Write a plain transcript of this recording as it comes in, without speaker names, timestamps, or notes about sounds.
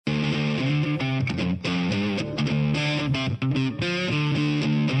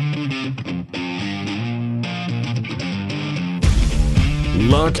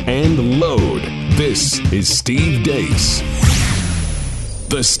lock, and load. This is Steve Deace.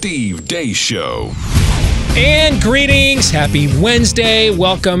 The Steve Deace Show. And greetings. Happy Wednesday.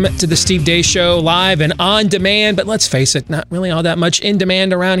 Welcome to the Steve Deace Show, live and on demand. But let's face it, not really all that much in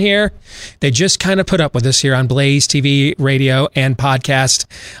demand around here. They just kind of put up with us here on Blaze TV, radio, and podcast.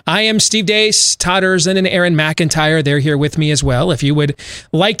 I am Steve Deace. Todd Erzin and Aaron McIntyre, they're here with me as well. If you would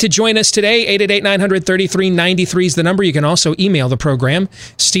like to join us today, 888-900-3393 is the number. You can also email the program,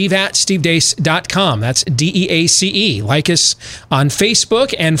 steve@stevedeace.com. That's DEACE. Like us on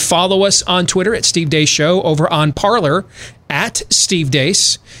Facebook and follow us on Twitter at Steve Deace Show, over on Parler at Steve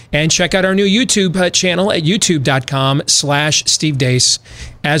Deace, and check out our new YouTube channel at youtube.com/Steve Deace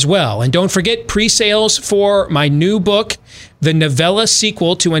as well. And don't forget pre-sales for my new book, the novella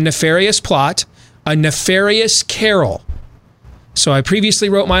sequel to A Nefarious Plot, A Nefarious Carol. So I previously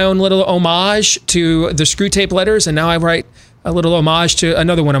wrote my own little homage to the Screwtape Letters, and now I write a little homage to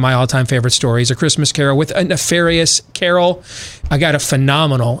another one of my all-time favorite stories, A Christmas Carol with A Nefarious Carol. I got a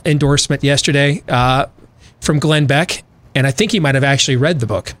phenomenal endorsement yesterday from Glenn Beck, and I think he might have actually read the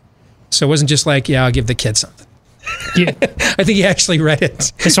book. So it wasn't just like, yeah, I'll give the kid something. Yeah. I think he actually read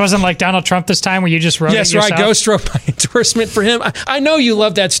it. This wasn't like Donald Trump this time where you just wrote it yourself? Yes, right. Ghost wrote my endorsement for him. I know you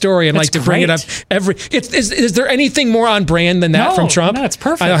love that story and like to bring it up every... Is there anything more on brand than that from Trump? No, it's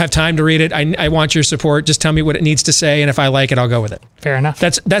perfect. I don't have time to read it. I want your support. Just tell me what it needs to say, and if I like it, I'll go with it. Fair enough.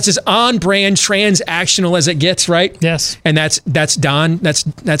 That's as on-brand transactional as it gets, right? Yes. And that's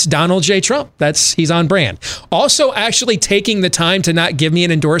Donald J. Trump. He's on brand. Also, actually taking the time to not give me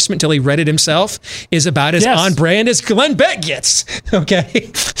an endorsement until he read it himself is about as on brand as Glenn Beck gets. Okay.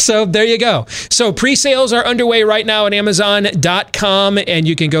 So there you go. So pre-sales are underway right now at Amazon.com, and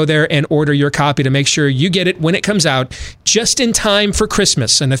you can go there and order your copy to make sure you get it when it comes out, just in time for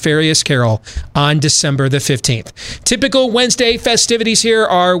Christmas, A Nefarious Carol, on December the 15th. Typical Wednesday festivities here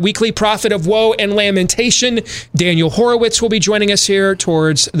are weekly Prophet of Woe and Lamentation. Daniel Horowitz will be joining us here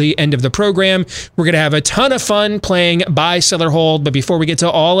towards the end of the program. We're going to have a ton of fun playing Buy, Sell, or Hold. But before we get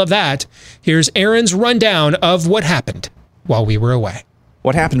to all of that, here's Aaron's rundown of what happened while we were away.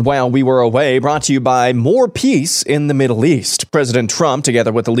 What happened while we were away, brought to you by more peace in the Middle East. President Trump,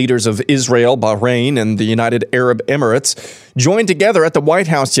 together with the leaders of Israel, Bahrain, and the United Arab Emirates, joined together at the White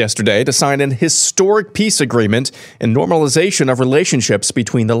House yesterday to sign an historic peace agreement and normalization of relationships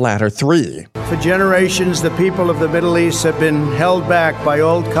between the latter three. For generations, the people of the Middle East have been held back by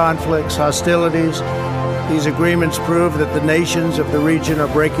old conflicts, hostilities. These agreements prove that the nations of the region are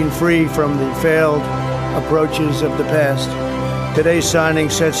breaking free from the failed approaches of the past. Today's signing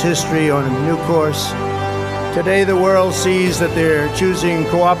sets history on a new course. Today, the world sees that they're choosing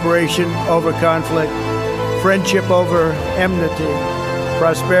cooperation over conflict, friendship over enmity,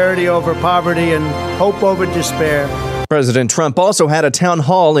 prosperity over poverty, and hope over despair. President Trump also had a town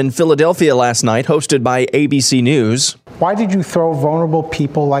hall in Philadelphia last night, hosted by ABC News. Why did you throw vulnerable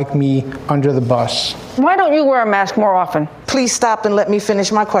people like me under the bus? Why don't you wear a mask more often? Please stop and let me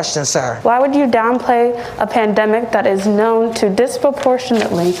finish my question, sir. Why would you downplay a pandemic that is known to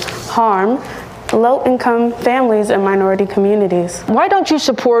disproportionately harm low-income families and minority communities? Why don't you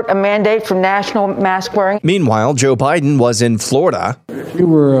support a mandate for national mask wearing? Meanwhile, Joe Biden was in Florida. If you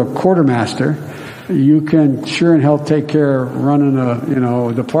were a quartermaster, you can sure in hell take care of running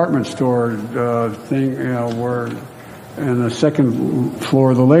a department store thing, where in the second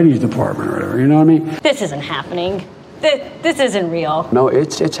floor of the ladies department or whatever, you know what I mean? This isn't happening. This isn't real. No,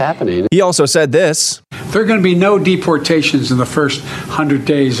 it's happening. He also said this. There are going to be no deportations in the first 100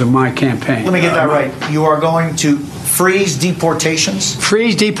 days of my campaign. Let me get that right. You are going to freeze deportations?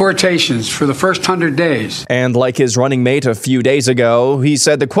 Freeze deportations for the first 100 days. And like his running mate a few days ago, he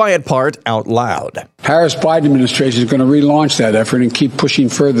said the quiet part out loud. Harris-Biden administration is going to relaunch that effort and keep pushing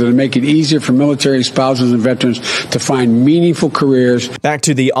further to make it easier for military spouses and veterans to find meaningful careers. Back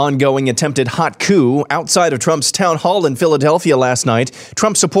to the ongoing attempted hot coup. Outside of Trump's town hall in Philadelphia last night,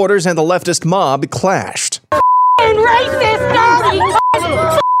 Trump supporters and the leftist mob clashed. Racist, dirty,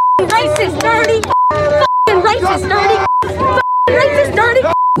 racist, dirty, racist, dirty, racist, dirty.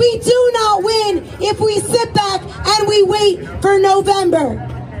 We do not win if we sit back and we wait for November.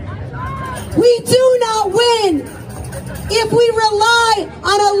 We do not win if we rely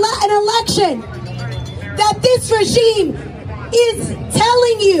on an election that this regime is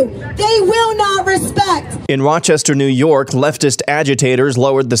telling you they will not respect. In Rochester, New York, leftist agitators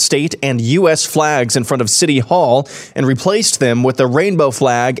lowered the state and U.S. flags in front of City Hall and replaced them with a rainbow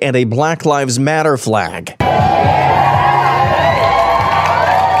flag and a Black Lives Matter flag.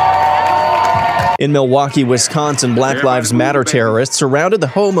 In Milwaukee, Wisconsin, Black Lives Matter terrorists surrounded the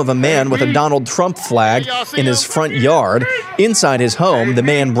home of a man with a Donald Trump flag in his front yard. Inside his home, the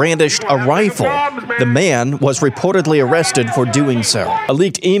man brandished a rifle. The man was reportedly arrested for doing so. A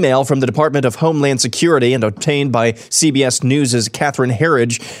leaked email from the Department of Homeland Security and obtained by CBS News' Catherine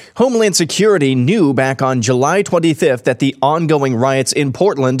Herridge. Homeland Security knew back on July 25th that the ongoing riots in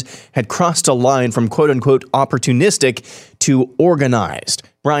Portland had crossed a line from quote-unquote opportunistic to organized.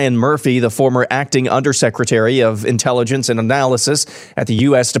 Brian Murphy, the former acting undersecretary of Intelligence and Analysis at the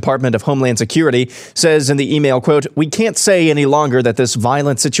U.S. Department of Homeland Security, says in the email, quote, "We can't say any longer that this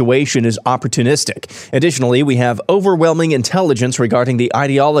violent situation is opportunistic. Additionally, we have overwhelming intelligence regarding the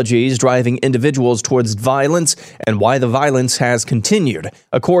ideologies driving individuals towards violence and why the violence has continued.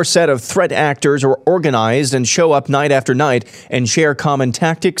 A core set of threat actors are organized and show up night after night and share common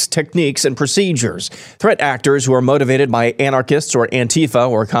tactics, techniques, and procedures. Threat actors who are motivated by anarchists or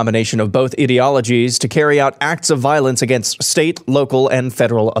Antifa or a combination of both ideologies to carry out acts of violence against state, local, and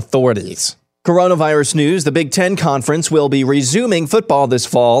federal authorities." Coronavirus news. The Big Ten Conference will be resuming football this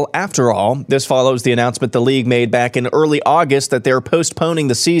fall. After all, this follows the announcement the league made back in early August that they're postponing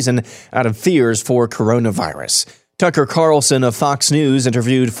the season out of fears for coronavirus. Tucker Carlson of Fox News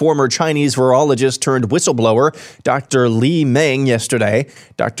interviewed former Chinese virologist turned whistleblower Dr. Li Meng yesterday.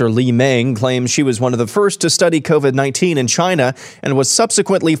 Dr. Li Meng claims she was one of the first to study COVID-19 in China and was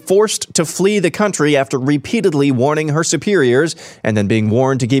subsequently forced to flee the country after repeatedly warning her superiors and then being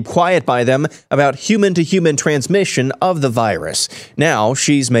warned to keep quiet by them about human-to-human transmission of the virus. Now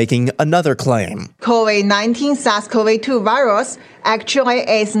she's making another claim. COVID-19 SARS-CoV-2 virus actually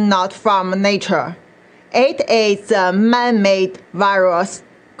is not from nature. It is a man-made virus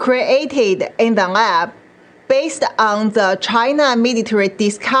created in the lab based on the China military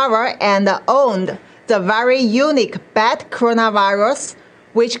discovered and owned the very unique bat coronavirus,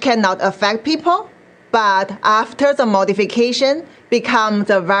 which cannot affect people, but after the modification becomes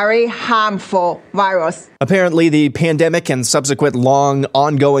a very harmful virus. Apparently, the pandemic and subsequent long,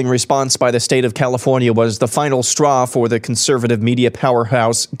 ongoing response by the state of California was the final straw for the conservative media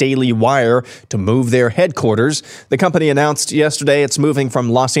powerhouse Daily Wire to move their headquarters. The company announced yesterday it's moving from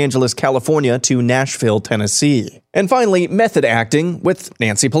Los Angeles, California to Nashville, Tennessee. And finally, method acting with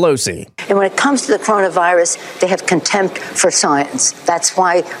Nancy Pelosi. And when it comes to the coronavirus, they have contempt for science. That's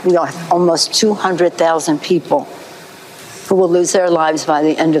why we have almost 200,000 people who will lose their lives by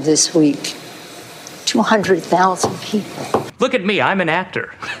the end of this week. 200,000 people. Look at me, I'm an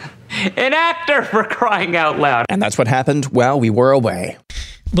actor. An actor, for crying out loud. And that's what happened while we were away.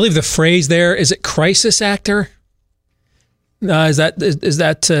 I believe the phrase there, is it crisis actor? Is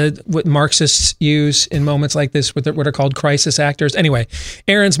that what Marxists use in moments like this, what are called crisis actors? Anyway,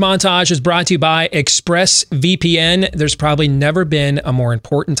 Aaron's montage is brought to you by ExpressVPN. There's probably never been a more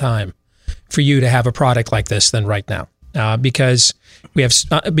important time for you to have a product like this than right now. Because we have,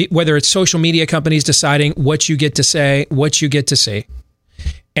 whether it's social media companies deciding what you get to say, what you get to see,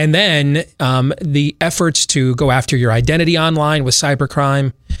 and then the efforts to go after your identity online with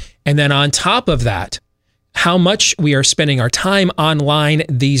cybercrime. And then on top of that, how much we are spending our time online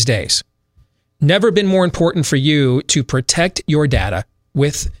these days. Never been more important for you to protect your data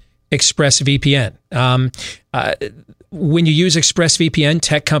with ExpressVPN. When you use ExpressVPN,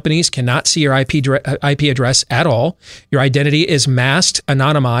 tech companies cannot see your IP address at all. Your identity is masked,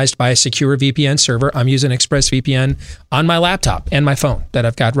 anonymized by a secure VPN server. I'm using ExpressVPN on my laptop and my phone that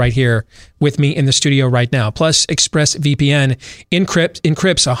I've got right here with me in the studio right now. Plus, ExpressVPN encrypts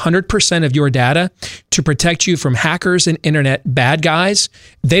 100% of your data to protect you from hackers and internet bad guys.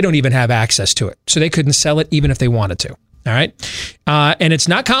 They don't even have access to it, so they couldn't sell it even if they wanted to. All right. And it's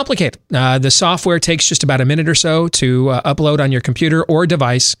not complicated. The software takes just about a minute or so to upload on your computer or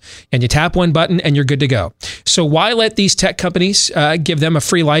device, and you tap one button and you're good to go. So why let these tech companies give them a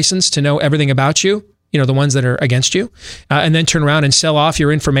free license to know everything about you? You know, the ones that are against you, and then turn around and sell off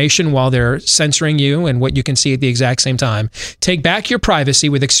your information while they're censoring you and what you can see at the exact same time. Take back your privacy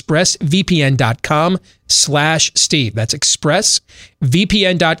with expressvpn.com/Steve. That's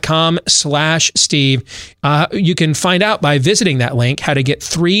expressvpn.com/Steve. You can find out by visiting that link how to get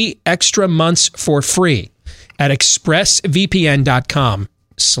 3 extra months for free at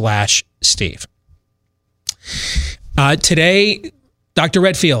expressvpn.com/Steve. Today, Dr.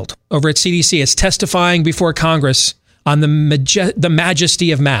 Redfield over at CDC is testifying before Congress on the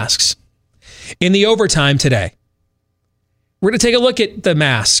majesty of masks. In the overtime today, we're going to take a look at the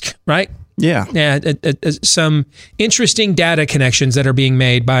mask, right? Yeah. Some interesting data connections that are being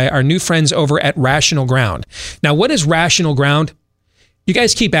made by our new friends over at Rational Ground. Now, what is Rational Ground? You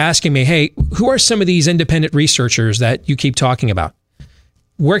guys keep asking me, hey, who are some of these independent researchers that you keep talking about?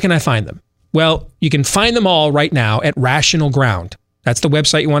 Where can I find them? Well, you can find them all right now at Rational Ground. That's the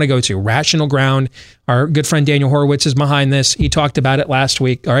website you want to go to, Rational Ground. Our good friend Daniel Horowitz is behind this. He talked about it last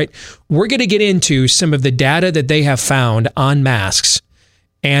week. All right. We're going to get into some of the data that they have found on masks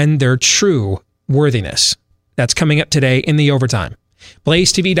and their true worthiness. That's coming up today in the overtime.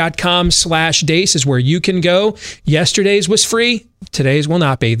 BlazeTV.com/Deace is where you can go. Yesterday's was free. Today's will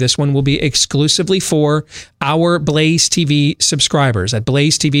not be. This one will be exclusively for our Blaze TV subscribers at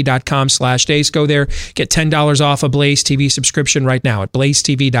BlazeTV.com/Deace. Go there. Get $10 off a Blaze TV subscription right now at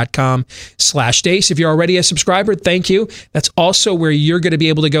BlazeTV.com/Deace. If you're already a subscriber, thank you. That's also where you're going to be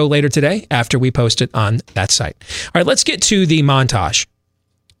able to go later today after we post it on that site. All right, let's get to the montage.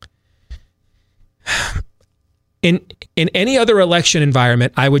 In any other election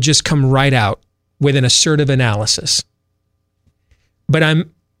environment, I would just come right out with an assertive analysis. But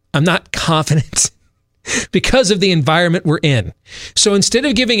I'm not confident because of the environment we're in. So instead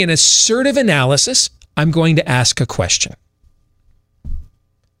of giving an assertive analysis, I'm going to ask a question.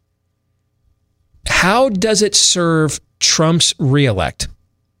 How does it serve Trump's reelect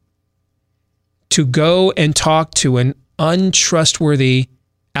to go and talk to an untrustworthy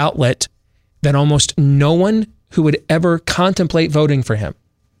outlet that almost no one who would ever contemplate voting for him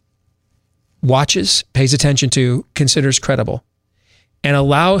watches, pays attention to, considers credible, and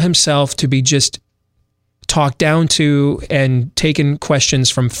allow himself to be just talked down to and taken questions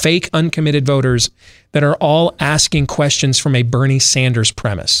from fake uncommitted voters that are all asking questions from a Bernie Sanders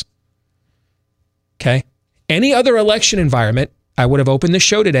premise? Okay? Any other election environment, I would have opened the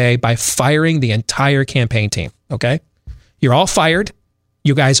show today by firing the entire campaign team. Okay? You're all fired.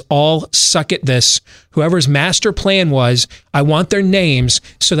 You guys all suck at this. Whoever's master plan was, I want their names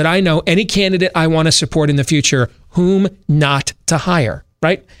so that I know any candidate I want to support in the future, whom not to hire,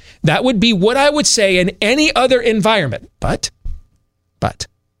 right? That would be what I would say in any other environment. But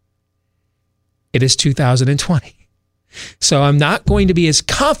it is 2020. So I'm not going to be as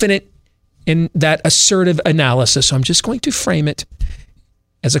confident in that assertive analysis. So I'm just going to frame it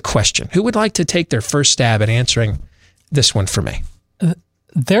as a question. Who would like to take their first stab at answering this one for me?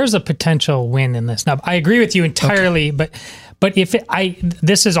 There's a potential win in this. Now, I agree with you entirely, okay. but if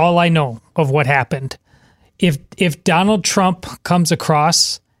this is all I know of what happened. If Donald Trump comes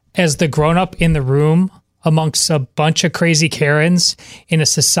across as the grown-up in the room amongst a bunch of crazy Karens in a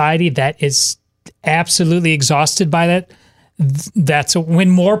society that is absolutely exhausted by that, that's when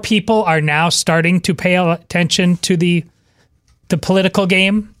more people are now starting to pay attention to the political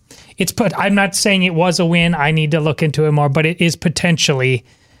game. I'm not saying it was a win. I need to look into it more, but it is potentially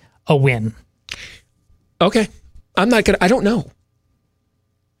a win. Okay. I don't know.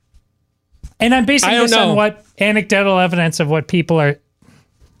 And I'm basing this on what anecdotal evidence of what people are.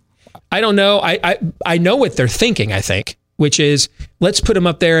 I don't know. I know what they're thinking, I think, which is let's put him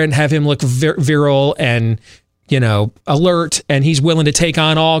up there and have him look virile and, alert, and he's willing to take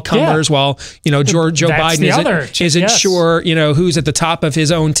on all comers while, Joe Biden isn't sure, who's at the top of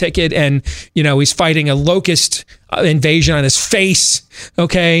his own ticket, and, he's fighting a locust invasion on his face,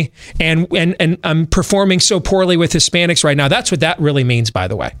 okay? And I'm performing so poorly with Hispanics right now. That's what that really means, by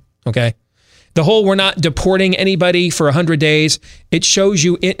the way, okay? The whole we're not deporting anybody for 100 days, that shows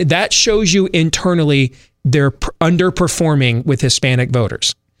you internally they're underperforming with Hispanic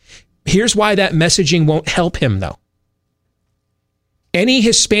voters. Here's why that messaging won't help him, though. Any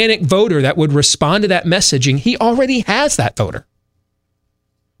Hispanic voter that would respond to that messaging, he already has that voter.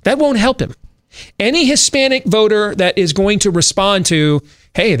 That won't help him. Any Hispanic voter that is going to respond to,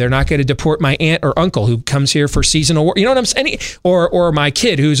 hey, they're not going to deport my aunt or uncle who comes here for seasonal work, you know what I'm saying? Or my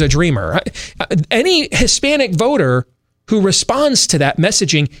kid who's a dreamer. Any Hispanic voter who responds to that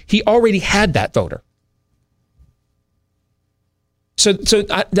messaging, he already had that voter. So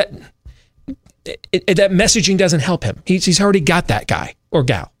that messaging doesn't help him. He's already got that guy or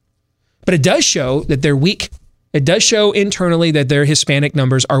gal. But it does show that they're weak. It does show internally that their Hispanic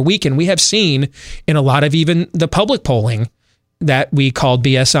numbers are weak. And we have seen in a lot of even the public polling that we called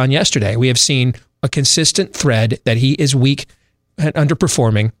BS on yesterday, we have seen a consistent thread that he is weak and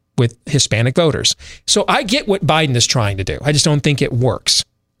underperforming with Hispanic voters. So I get what Biden is trying to do. I just don't think it works.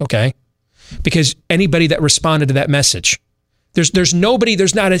 Okay? Because anybody that responded to that message, there's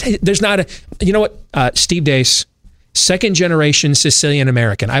not a, you know what, Steve Deace, second generation Sicilian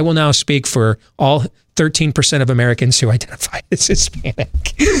American. I will now speak for all 13% of Americans who identify as Hispanic.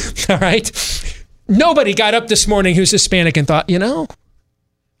 All right. Nobody got up this morning who's Hispanic and thought, I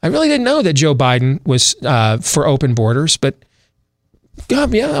really didn't know that Joe Biden was for open borders, but yeah,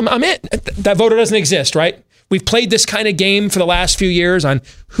 I'm in. That voter doesn't exist, right? We've played this kind of game for the last few years on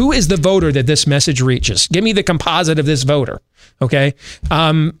who is the voter that this message reaches. Give me the composite of this voter. Okay?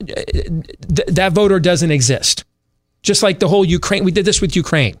 That voter doesn't exist. Just like the whole Ukraine, we did this with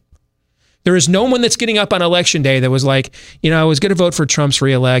Ukraine. There is no one that's getting up on election day that was like, I was going to vote for Trump's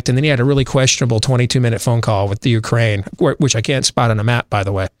reelect, and then he had a really questionable 22-minute phone call with the Ukraine, which I can't spot on a map, by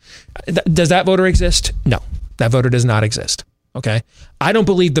the way. Does that voter exist? No, that voter does not exist. Okay? I don't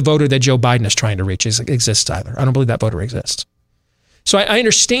believe the voter that Joe Biden is trying to reach exists either. I don't believe that voter exists. So I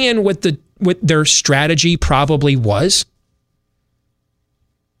understand what their strategy probably was,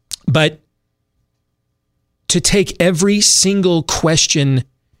 but to take every single question,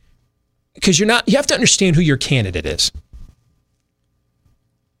 because you have to understand who your candidate is.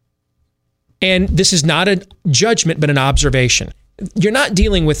 And this is not a judgment, but an observation. You're not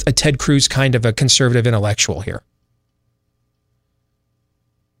dealing with a Ted Cruz kind of a conservative intellectual here,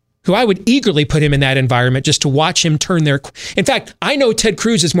 who I would eagerly put him in that environment just to watch him turn their... In fact, I know Ted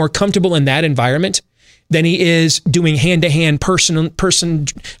Cruz is more comfortable in that environment than he is doing hand-to-hand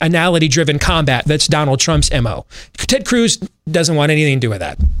personality-driven combat. That's Donald Trump's MO. Ted Cruz doesn't want anything to do with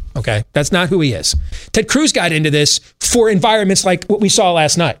that. Okay? That's not who he is. Ted Cruz got into this for environments like what we saw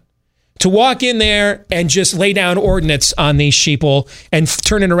last night. To walk in there and just lay down ordnance on these sheeple and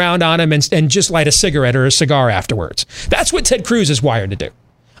turn it around on them and just light a cigarette or a cigar afterwards. That's what Ted Cruz is wired to do.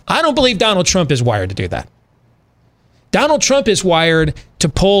 I don't believe Donald Trump is wired to do that. Donald Trump is wired to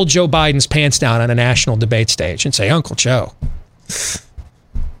pull Joe Biden's pants down on a national debate stage and say, Uncle Joe.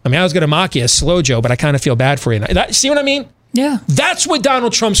 I mean, I was going to mock you as Slow Joe, but I kind of feel bad for you. See what I mean? Yeah. That's what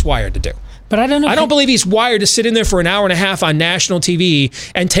Donald Trump's wired to do. But I don't know. I don't believe he's wired to sit in there for an hour and a half on national TV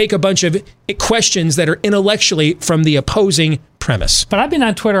and take a bunch of questions that are intellectually from the opposing premise. But I've been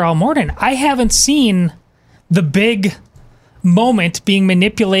on Twitter all morning. I haven't seen the big moment being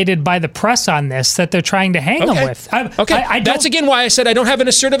manipulated by the press on this that they're trying to hang them with. That's again why I said I don't have an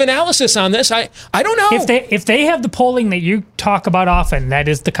assertive analysis on this. I don't know. If they have the polling that you talk about often, that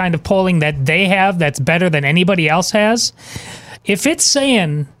is the kind of polling that they have that's better than anybody else has, if it's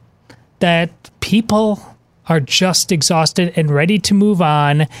saying that people are just exhausted and ready to move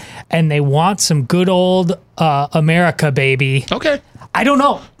on and they want some good old America, baby. Okay. I don't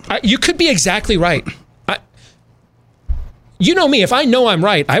know. You could be exactly right. You know me, if I know I'm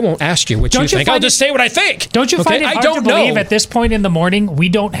right, I won't ask you what you think. I'll just say what I think. Don't you find it hard to believe at this point in the morning we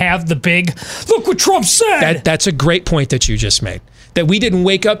don't have the big, look what Trump said? That's a great point that you just made. That we didn't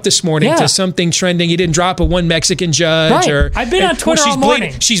wake up this morning to something trending. You didn't drop a one Mexican judge. Right. I've been on Twitter all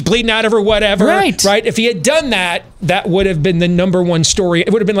morning. She's bleeding out of her whatever. Right. If he had done that, that would have been the number one story.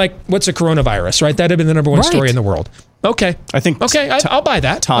 It would have been like, what's a coronavirus, right? That would have been the number one story in the world. Okay. I think I'll buy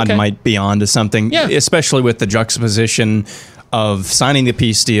that. Todd might be on to something, especially with the juxtaposition of signing the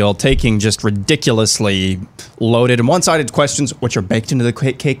peace deal, taking just ridiculously loaded and one-sided questions, which are baked into the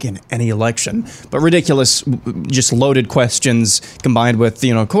cake in any election, but ridiculous, just loaded questions combined with,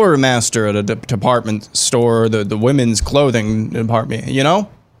 quartermaster at a department store, the women's clothing department, the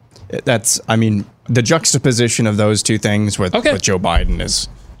juxtaposition of those two things with Joe Biden is...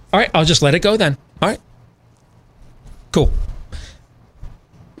 All right, I'll just let it go then. All right. Cool.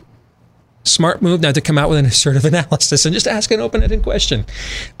 Smart move not to come out with an assertive analysis and just ask an open-ended question.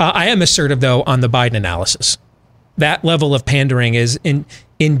 I am assertive, though, on the Biden analysis. That level of pandering is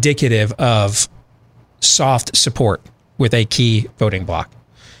indicative of soft support with a key voting bloc.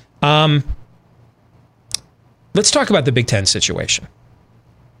 Let's talk about the Big Ten situation.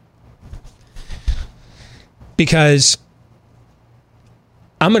 Because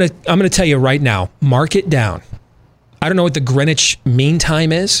I'm gonna tell you right now, mark it down. I don't know what the Greenwich Mean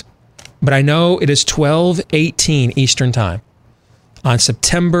Time is, but I know it is 12:18 Eastern Time on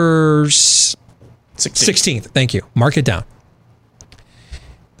September 16th. Thank you. Mark it down.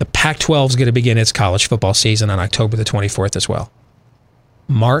 The Pac-12 is going to begin its college football season on October the 24th as well.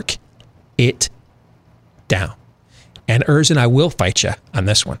 Mark it down. And Erz and I will fight you on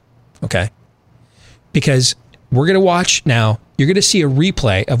this one, okay? Because we're going to watch now, you're going to see a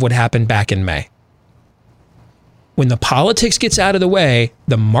replay of what happened back in May. When the politics gets out of the way,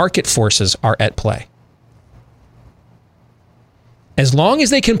 the market forces are at play. As long as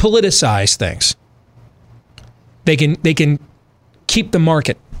they can politicize things, they can keep the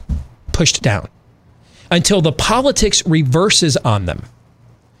market pushed down until the politics reverses on them.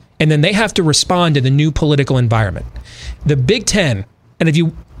 And then they have to respond to the new political environment. The Big Ten, and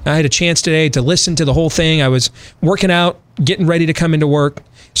I had a chance today to listen to the whole thing. I was working out, getting ready to come into work.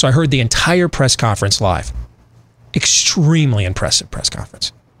 So I heard the entire press conference live. Extremely impressive press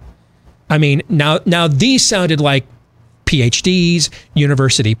conference. I mean, now these sounded like PhDs,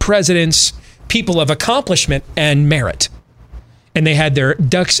 university presidents, people of accomplishment and merit. And they had their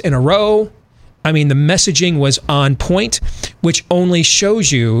ducks in a row. I mean, the messaging was on point, which only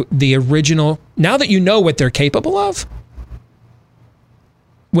shows you the original. Now that you know what they're capable of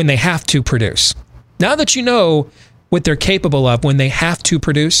when they have to produce, now that you know what they're capable of when they have to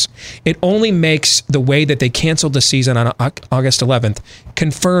produce, it only makes the way that they canceled the season on August 11th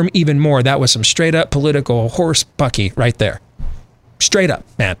confirm even more. That was some straight up political horse bucky right there. Straight up,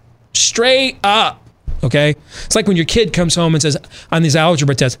 man. Straight up. Okay? It's like when your kid comes home and says on these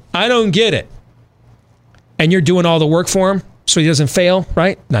algebra tests, I don't get it. And you're doing all the work for him so he doesn't fail,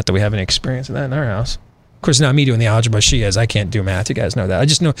 right? Not that we have any experience in that in our house. Of course, not me doing the algebra. She is. I can't do math. You guys know that. I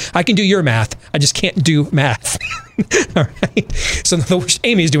just know I can do your math. I just can't do math. All right. So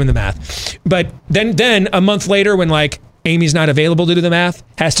Amy's doing the math. But then a month later, when like Amy's not available to do the math,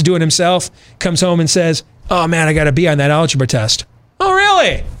 has to do it himself, comes home and says, oh man, I got to be on that algebra test. Oh,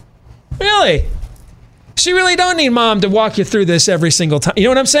 really? Really? So you really don't need mom to walk you through this every single time. You know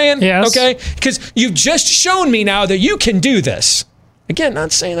what I'm saying? Yes. Okay? Because you've just shown me now that you can do this. Again,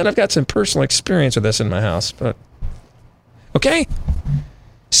 not saying that I've got some personal experience with this in my house, but okay?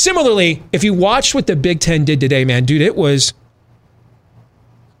 Similarly, if you watched what the Big Ten did today, man, dude, it was,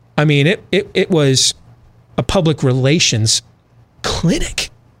 I mean, it was a public relations clinic.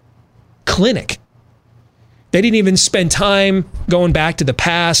 They didn't even spend time going back to the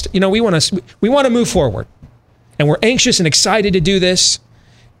past. You know, we want to move forward, and we're anxious and excited to do this.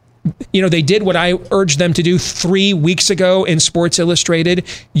 You know, they did what I urged them to do 3 weeks ago in Sports Illustrated,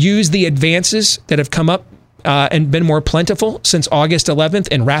 use the advances that have come up and been more plentiful since August 11th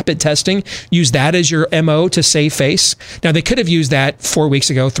in rapid testing. Use that as your MO to save face. Now, they could have used that 4 weeks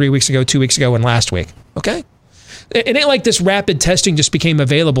ago, 3 weeks ago, 2 weeks ago, and last week. Okay? It ain't like this rapid testing just became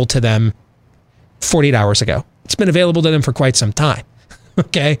available to them 48 hours ago. It's been available to them for quite some time.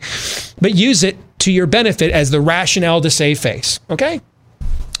 Okay? But use it to your benefit as the rationale to save face. Okay?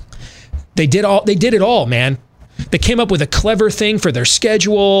 They did it all, man. They came up with a clever thing for their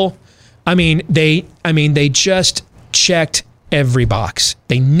schedule. I mean, they just checked every box.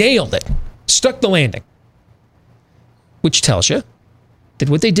 They nailed it. Stuck the landing. Which tells you that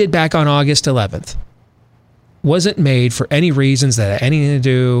what they did back on August 11th wasn't made for any reasons that had anything to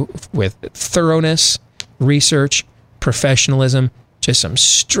do with thoroughness, research, professionalism, just some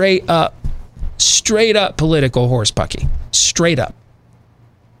straight up political horse pucky. Straight up.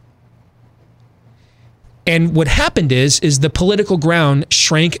 And what happened is the political ground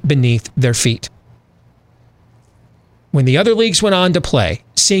shrank beneath their feet. When the other leagues went on to play,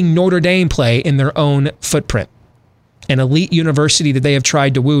 seeing Notre Dame play in their own footprint, an elite university that they have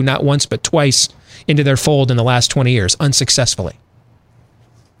tried to woo not once but twice into their fold in the last 20 years, unsuccessfully.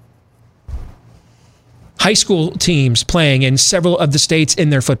 High school teams playing in several of the states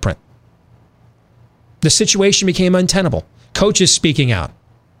in their footprint. The situation became untenable. Coaches speaking out.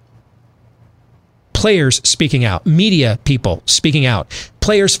 Players speaking out, media people speaking out,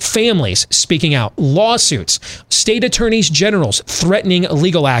 players' families speaking out, lawsuits, state attorneys generals threatening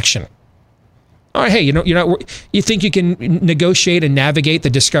legal action. All right, hey, you think you can negotiate and navigate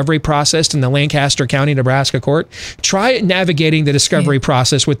the discovery process in the Lancaster County, Nebraska court? Try navigating the discovery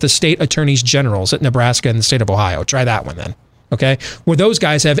process with the state attorneys generals at Nebraska and the state of Ohio. Try that one then. Okay, where those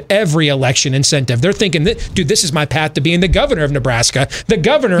guys have every election incentive. They're thinking, dude, this is my path to being the governor of Nebraska, the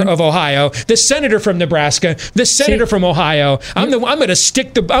governor of Ohio, the senator from Nebraska, the senator from Ohio. I'm going to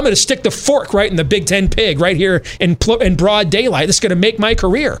stick the fork right in the Big Ten pig right here in broad daylight. This is going to make my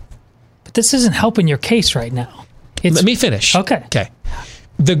career. But this isn't helping your case right now. Let me finish. Okay.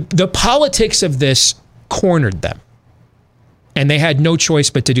 The politics of this cornered them. And they had no choice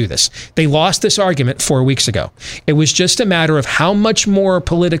but to do this. They lost this argument 4 weeks ago. It was just a matter of how much more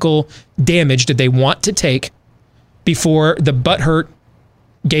political damage did they want to take before the butthurt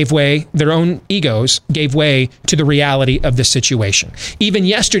gave way, their own egos gave way to the reality of the situation. Even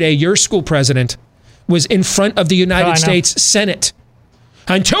yesterday, your school president was in front of the United States Senate.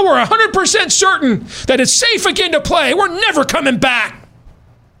 Until we're 100% certain that it's safe again to play, we're never coming back.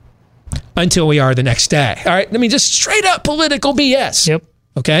 Until we are the next day. All right? I mean, just straight up political BS. Yep.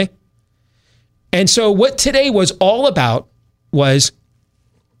 Okay? And so what today was all about was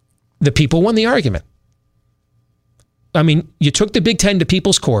the people won the argument. I mean, you took the Big Ten to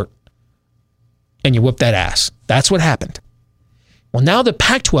people's court and you whooped that ass. That's what happened. Well, now the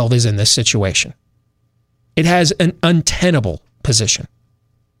Pac-12 is in this situation. It has an untenable position.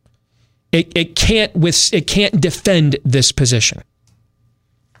 It can't defend this position.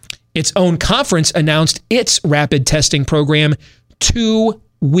 Its own conference announced its rapid testing program 2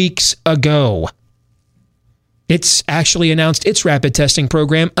 weeks ago. It's actually announced its rapid testing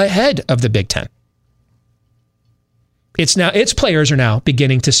program ahead of the Big Ten. Its players are now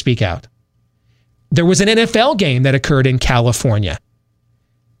beginning to speak out. There was an NFL game that occurred in California.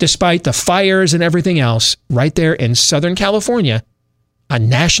 Despite the fires and everything else, right there in Southern California, on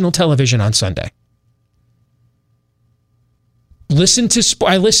national television on Sunday. I listened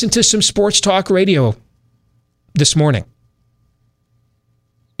to some sports talk radio this morning.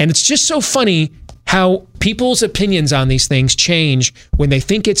 And it's just so funny how people's opinions on these things change when they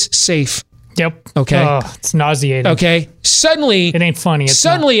think it's safe. Yep. Okay. Oh, it's nauseating. Okay. Suddenly, it ain't funny.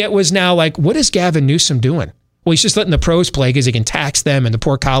 It was now like, what is Gavin Newsom doing? Well, he's just letting the pros play because he can tax them, and the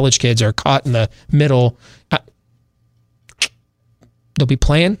poor college kids are caught in the middle. They'll be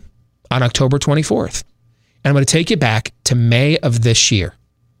playing on October 24th. And I'm going to take you back to May of this year.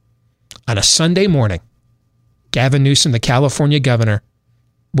 On a Sunday morning, Gavin Newsom, the California governor,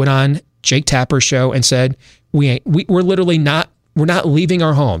 went on Jake Tapper's show and said, we're literally not leaving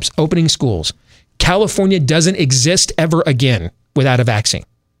our homes, opening schools. California doesn't exist ever again without a vaccine.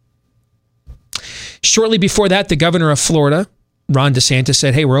 Shortly before that, the governor of Florida, Ron DeSantis,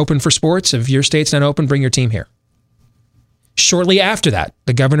 said, hey, we're open for sports. If your state's not open, bring your team here. Shortly after that,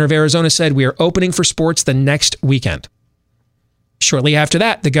 the governor of Arizona said, we are opening for sports the next weekend. Shortly after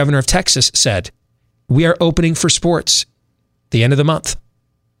that, the governor of Texas said, we are opening for sports the end of the month.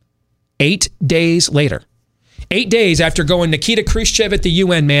 8 days later, 8 days after going Nikita Khrushchev at the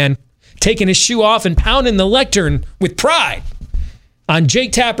UN, man, taking his shoe off and pounding the lectern with pride on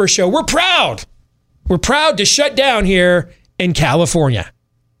Jake Tapper's show, we're proud. We're proud to shut down here in California.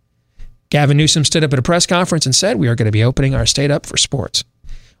 Gavin Newsom stood up at a press conference and said, we are going to be opening our state up for sports.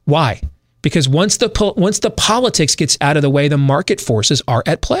 Why? Because once the politics gets out of the way, the market forces are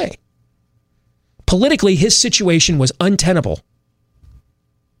at play. Politically, his situation was untenable.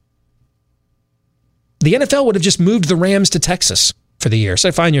 The NFL would have just moved the Rams to Texas for the year.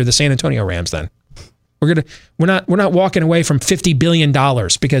 So fine, you're the San Antonio Rams then. We're not walking away from $50 billion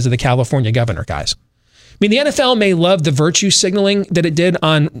because of the California governor, guys. I mean, the NFL may love the virtue signaling that it did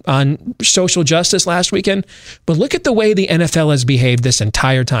on social justice last weekend, but look at the way the NFL has behaved this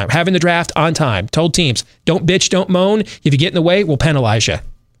entire time. Having the draft on time, told teams, don't bitch, don't moan. If you get in the way, we'll penalize you.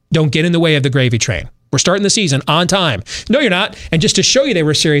 Don't get in the way of the gravy train. We're starting the season on time. No, you're not. And just to show you they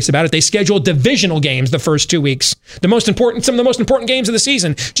were serious about it, they scheduled divisional games the first 2 weeks. Some of the most important games of the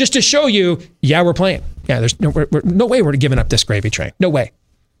season, just to show you, yeah, we're playing. Yeah, there's no way we're giving up this gravy train. No way.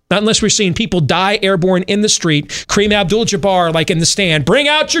 Not unless we're seeing people die airborne in the street. Kareem Abdul-Jabbar, like in the stand, bring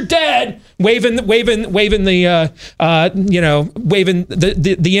out your dead, waving the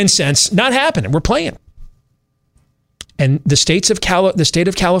incense. Not happening. We're playing. And the state of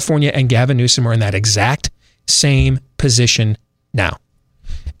California and Gavin Newsom are in that exact same position now.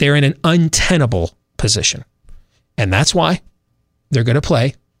 They're in an untenable position. And that's why they're going to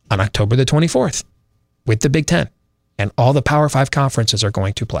play on October the 24th with the Big Ten. And all the Power 5 conferences are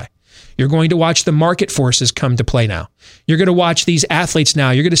going to play. You're going to watch the market forces come to play now. You're going to watch these athletes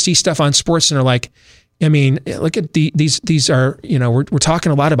now. You're going to see stuff on SportsCenter like, I mean, look at these are, we're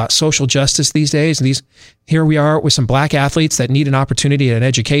talking a lot about social justice these days. And here we are with some black athletes that need an opportunity and an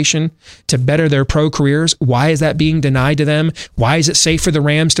education to better their pro careers. Why is that being denied to them? Why is it safe for the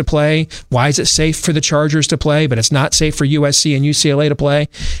Rams to play? Why is it safe for the Chargers to play, but it's not safe for USC and UCLA to play?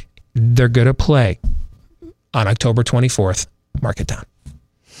 They're going to play on October 24th. Mark it down.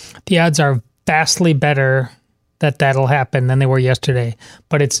 The odds are vastly better that that'll happen than they were yesterday,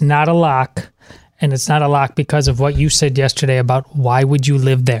 but it's not a lock. And it's not a lock because of what you said yesterday about why would you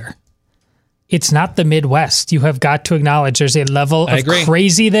live there? It's not the Midwest. You have got to acknowledge there's a level of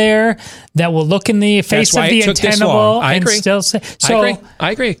crazy there that will look in the face of the untenable and still say. So,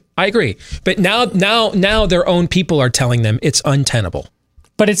 I agree. But now their own people are telling them it's untenable.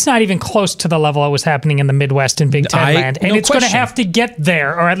 But it's not even close to the level that was happening in the Midwest and Big Ten land. And it's going to have to get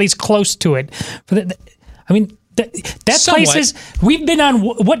there, or at least close to it. That place is, we've been on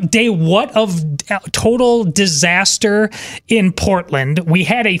what of total disaster in Portland. We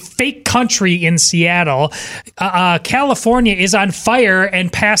had a fake country in Seattle. California is on fire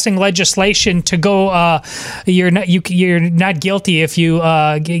and passing legislation to go, you're not guilty if you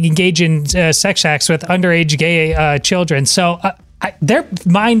engage in sex acts with underage gay children. So their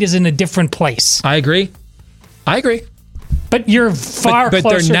mind is in a different place. I agree. But you're far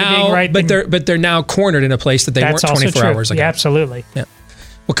closer to being right. But they're now cornered in a place that they weren't 24 hours ago. Yeah, absolutely. Yeah.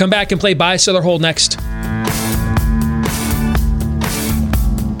 We'll come back and play Buy, Sell, or Hold next.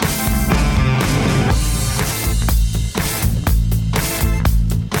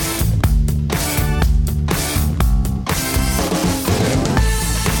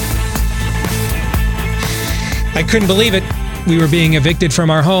 I couldn't believe it. We were being evicted from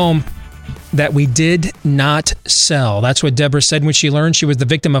our home. that we did not sell. That's what Deborah said when she learned she was the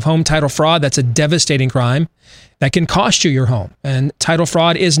victim of home title fraud. That's a devastating crime that can cost you your home. And title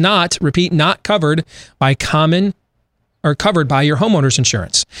fraud is not covered by covered by your homeowner's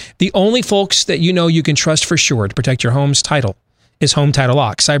insurance. The only folks that you know you can trust for sure to protect your home's title is Home Title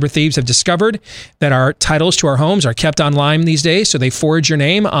Lock. Cyber thieves have discovered that our titles to our homes are kept online these days, so they forge your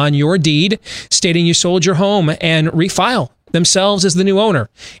name on your deed, stating you sold your home, and refile themselves as the new owner.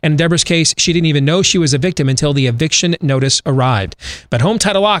 And in Deborah's case, she didn't even know she was a victim until the eviction notice arrived. But Home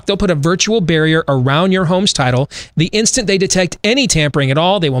Title Lock, they'll put a virtual barrier around your home's title. The instant they detect any tampering at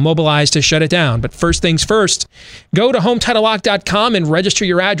all, they will mobilize to shut it down. But first things first, go to HometitleLock.com and register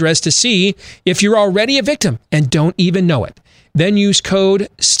your address to see if you're already a victim and don't even know it. Then use code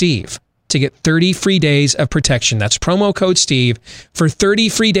STEVE to get 30 free days of protection. That's promo code STEVE for 30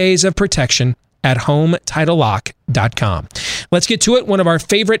 free days of protection at HometitleLock.com. Let's get to it. One of our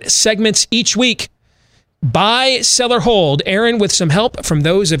favorite segments each week. Buy, sell, or hold. Aaron, with some help from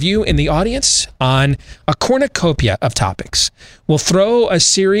those of you in the audience on a cornucopia of topics. We'll throw a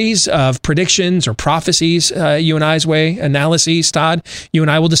series of predictions or prophecies you and I's way, analyses. Todd, you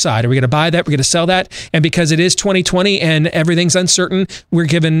and I will decide. Are we going to buy that? We're going to sell that? And because it is 2020 and everything's uncertain, we're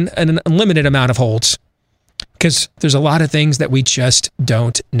given an unlimited amount of holds because there's a lot of things that we just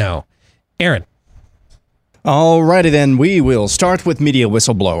don't know. Aaron. Alrighty then, we will start with media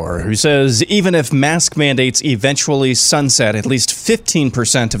whistleblower, who says even if mask mandates eventually sunset, at least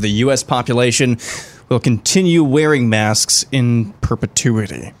 15% of the U.S. population will continue wearing masks in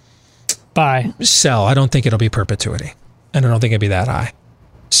perpetuity. Buy. Sell. I don't think it'll be perpetuity. And I don't think it'll be that high.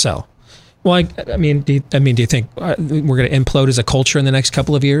 Sell. Well, I mean, do you think we're going to implode as a culture in the next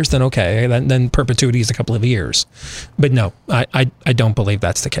couple of years? Then okay, then perpetuity is a couple of years. But no, I don't believe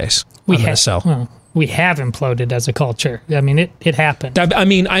that's the case. I'm going to sell. Well, we have imploded as a culture. I mean, it happened. I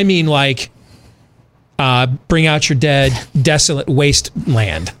mean, like, bring out your dead, desolate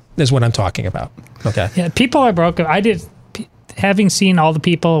wasteland is what I'm talking about. Okay. Yeah, people are broken. Having seen all the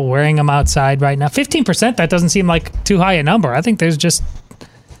people wearing them outside right now, 15%, that doesn't seem like too high a number. I think there's just,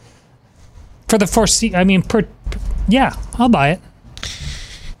 for the yeah, I'll buy it.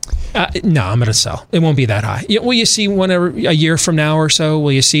 No, I'm going to sell. It won't be that high. Will you see one a year from now or so?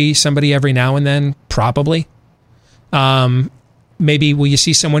 Will you see somebody every now and then? Probably. Maybe will you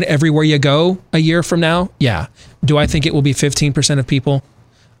see someone everywhere you go a year from now? Yeah. Do I think it will be 15% of people?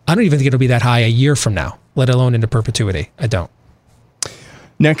 I don't even think it'll be that high a year from now, let alone into perpetuity. I don't.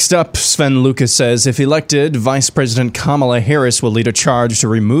 Next up, Sven Lucas says, if elected, Vice President Kamala Harris will lead a charge to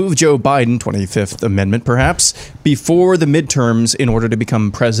remove Joe Biden, 25th Amendment perhaps, before the midterms in order to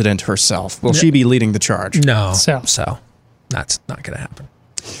become president herself. Will she be leading the charge? No. So that's not going to happen.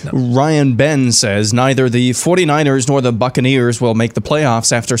 No. Ryan Ben says, neither the 49ers nor the Buccaneers will make the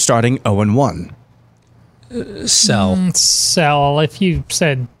playoffs after starting 0-1. Sell. Sell. If you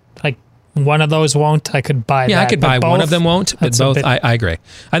said one of those won't, I could buy that. Yeah, I could buy both, one of them won't, but both, I agree.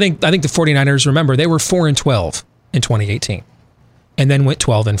 I think the 49ers, remember, they were 4-12 in 2018 and then went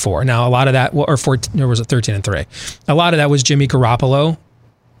 12-4. Now, a lot of that, or was it 13-3? A lot of that was Jimmy Garoppolo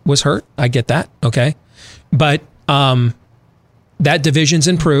was hurt. I get that. Okay. But that division's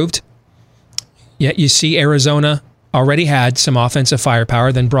improved. Yet you see Arizona already had some offensive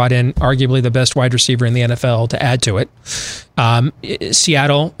firepower, then brought in arguably the best wide receiver in the NFL to add to it.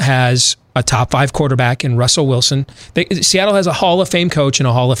 Seattle has a top 5 quarterback in Russell Wilson. Seattle has a Hall of Fame coach and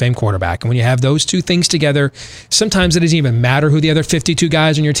a Hall of Fame quarterback. And when you have those two things together, sometimes it doesn't even matter who the other 52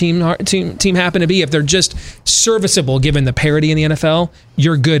 guys on your team happen to be. If they're just serviceable, given the parity in the NFL,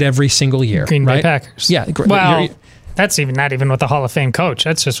 you're good every single year. Green Bay right? Packers. Yeah. Well, that's not even with the Hall of Fame coach.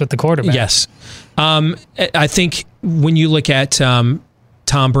 That's just with the quarterback. Yes. I think when you look at Tom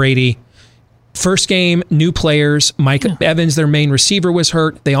Brady, first game, new players. Mike Evans, their main receiver, was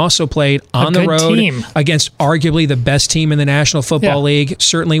hurt. They also played on the road against arguably the best team in the National Football League.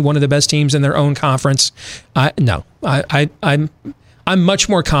 Certainly one of the best teams in their own conference. I'm much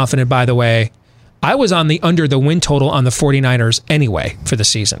more confident, by the way. I was on the under the win total on the 49ers anyway for the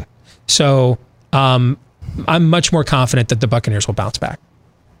season. So I'm much more confident that the Buccaneers will bounce back.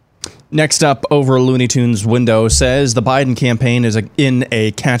 Next up, over Looney Tunes window says the Biden campaign is in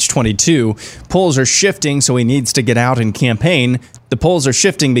a catch-22. Polls are shifting, so he needs to get out and campaign. The polls are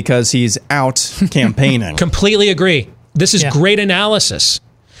shifting because he's out campaigning. Completely agree. This is great analysis.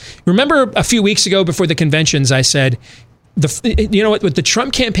 Remember a few weeks ago before the conventions, I said, you know what the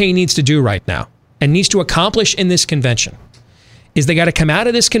Trump campaign needs to do right now and needs to accomplish in this convention is they got to come out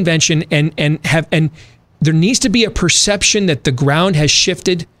of this convention and there needs to be a perception that the ground has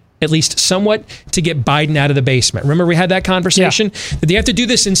shifted at least somewhat to get Biden out of the basement. Remember we had that conversation? That they have to do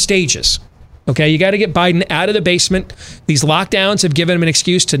this in stages. Okay, you got to get Biden out of the basement. These lockdowns have given him an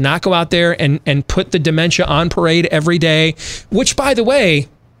excuse to not go out there and put the dementia on parade every day, which, by the way,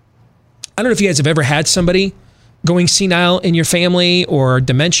 I don't know if you guys have ever had somebody going senile in your family or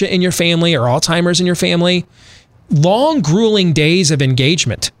dementia in your family or Alzheimer's in your family. Long, grueling days of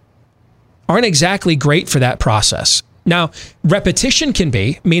engagement aren't exactly great for that process. Now, repetition can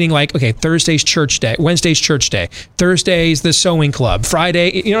be, meaning like, okay, Thursday's church day, Wednesday's church day, Thursday's the sewing club,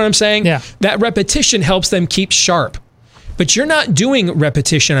 Friday, you know what I'm saying? Yeah. That repetition helps them keep sharp. But you're not doing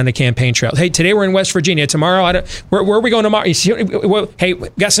repetition on a campaign trail. Hey, today we're in West Virginia. Tomorrow, where are we going tomorrow? Hey,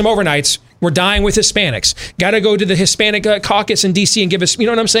 got some overnights. We're dying with Hispanics. Got to go to the Hispanic caucus in D.C. and give us, you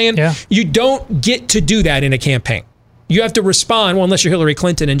know what I'm saying? Yeah. You don't get to do that in a campaign. You have to respond, well, unless you're Hillary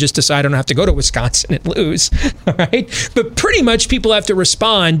Clinton and just decide I don't have to go to Wisconsin and lose, all right? But pretty much people have to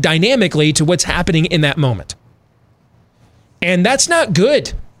respond dynamically to what's happening in that moment. And that's not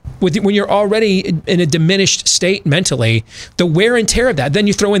good when you're already in a diminished state mentally, the wear and tear of that. Then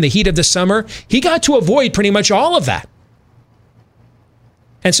you throw in the heat of the summer. He got to avoid pretty much all of that.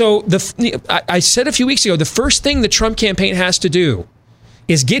 And so I said a few weeks ago, the first thing the Trump campaign has to do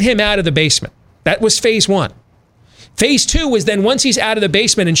is get him out of the basement. That was phase one. Phase two was then once he's out of the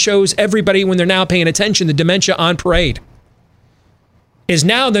basement and shows everybody when they're now paying attention, the dementia on parade, is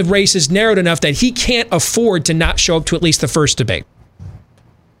now the race is narrowed enough that he can't afford to not show up to at least the first debate.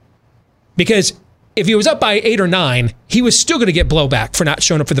 Because if he was up by 8 or 9, he was still going to get blowback for not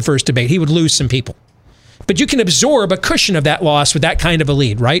showing up for the first debate. He would lose some people. But you can absorb a cushion of that loss with that kind of a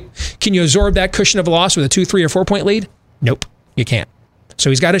lead, right? Can you absorb that cushion of a loss with a 2, 3, or 4 point lead? Nope, you can't. So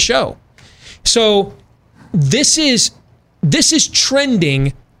he's got to show. So this is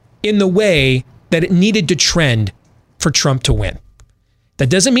trending in the way that it needed to trend for Trump to win. That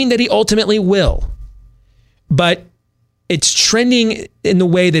doesn't mean that he ultimately will, but it's trending in the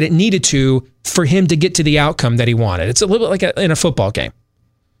way that it needed to for him to get to the outcome that he wanted. It's a little bit like in a football game.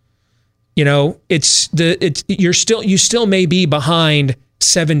 You know, you still may be behind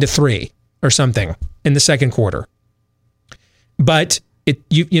 7-3 or something in the second quarter, but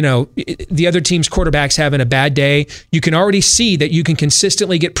the other team's quarterback's having a bad day. You can already see that you can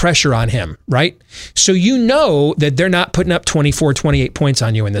consistently get pressure on him, right? So you know that they're not putting up 24, 28 points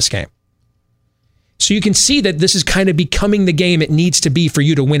on you in this game. So you can see that this is kind of becoming the game it needs to be for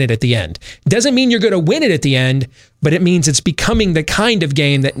you to win it at the end. Doesn't mean you're going to win it at the end, but it means it's becoming the kind of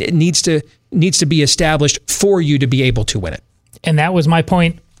game that it needs to be established for you to be able to win it. And that was my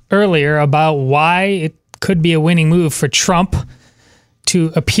point earlier about why it could be a winning move for Trump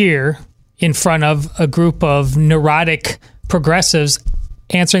to appear in front of a group of neurotic progressives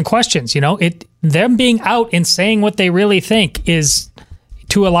answering questions. You know, them being out and saying what they really think is,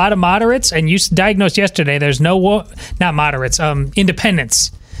 to a lot of moderates, and you diagnosed yesterday, there's not moderates, independents.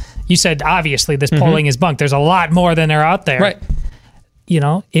 You said, obviously, this polling is bunk. There's a lot more than are out there. Right. You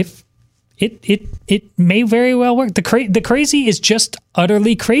know, if it may very well work. The crazy is just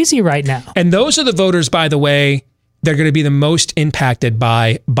utterly crazy right now. And those are the voters, by the way, they're going to be the most impacted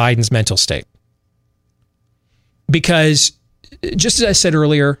by Biden's mental state. Because, just as I said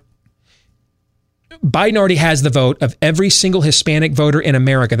earlier, Biden already has the vote of every single Hispanic voter in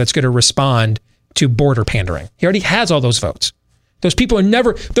America that's going to respond to border pandering. He already has all those votes. Those people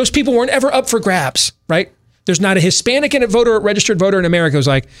weren't ever up for grabs, right? There's not a Hispanic registered voter in America who's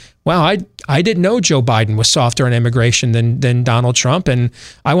like, wow, I didn't know Joe Biden was softer on immigration than Donald Trump, and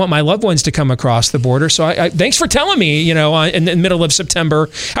I want my loved ones to come across the border. So I thanks for telling me, in the middle of September,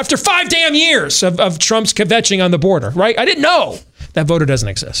 after 5 damn years of Trump's kvetching on the border, right? I didn't know. That voter doesn't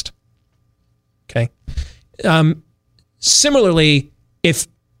exist. Okay. Similarly, if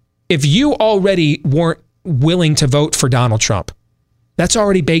you already weren't willing to vote for Donald Trump, that's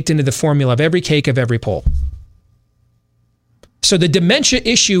already baked into the formula of every cake of every poll. So the dementia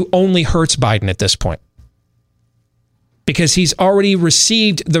issue only hurts Biden at this point, because he's already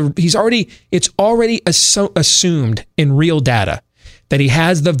it's already assumed in real data that he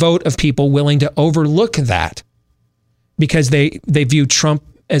has the vote of people willing to overlook that because they view Trump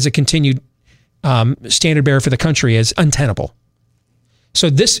as a continued standard bearer for the country as untenable. So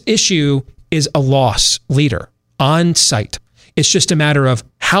this issue is a loss leader on site. It's just a matter of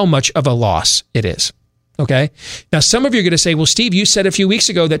how much of a loss it is. Okay. Now, some of you are going to say, well, Steve, you said a few weeks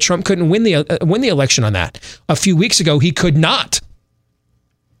ago that Trump couldn't win the election on that. A few weeks ago, he could not.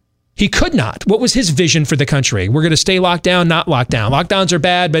 He could not. What was his vision for the country? We're going to stay locked down, not locked down. Lockdowns are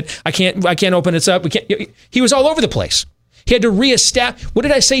bad, but I can't open it up. He was all over the place. He had to reestablish. What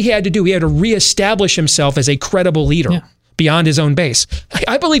did I say he had to do? He had to reestablish himself as a credible leader beyond his own base.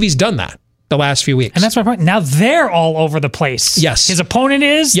 I believe he's done that. the last few weeks. And that's my point. Now they're all over the place. Yes. His opponent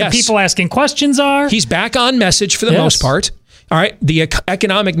is. Yes. The people asking questions are. He's back on message for the most part. All right. The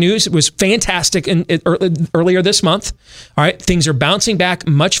economic news was fantastic earlier this month. All right. Things are bouncing back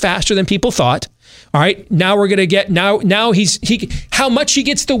much faster than people thought. All right. Now we're going to get now how much he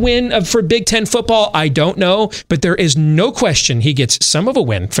gets the win for Big Ten football, I don't know, but there is no question he gets some of a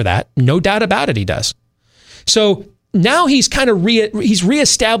win for that. No doubt about it. He does. So now he's kind of he's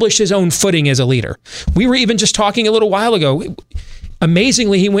reestablished his own footing as a leader. We were even just talking a little while ago.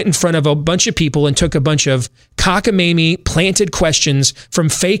 Amazingly, he went in front of a bunch of people and took a bunch of cockamamie planted questions from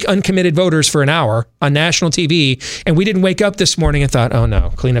fake uncommitted voters for an hour on national TV. And we didn't wake up this morning and thought, oh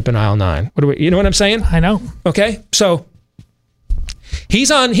no, clean up in aisle 9. You know what I'm saying? I know. Okay. So he's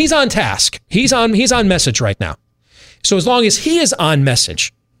on task. He's on message right now. So as long as he is on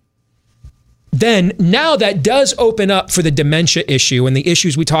message, then now that does open up for the dementia issue and the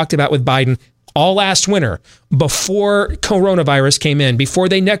issues we talked about with Biden all last winter, before coronavirus came in, before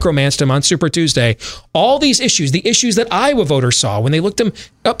they necromanced him on Super Tuesday. All these issues, the issues that Iowa voters saw when they looked him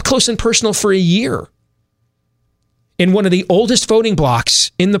up close and personal for a year in one of the oldest voting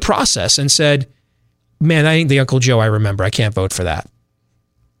blocks in the process and said, man, I ain't the Uncle Joe I remember. I can't vote for that.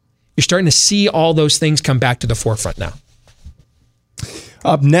 You're starting to see all those things come back to the forefront now.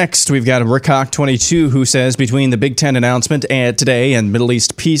 Up next, we've got Rickhock 22, who says between the Big Ten announcement today and Middle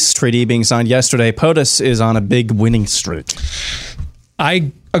East peace treaty being signed yesterday, POTUS is on a big winning streak.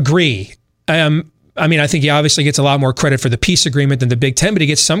 I agree. I mean, I think he obviously gets a lot more credit for the peace agreement than the Big Ten, but he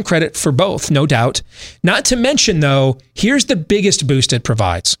gets some credit for both, no doubt. Not to mention, though, here's the biggest boost it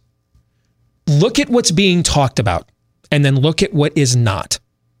provides. Look at what's being talked about, and then look at what is not.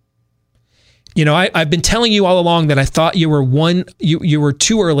 You know, I've been telling you all along that I thought you were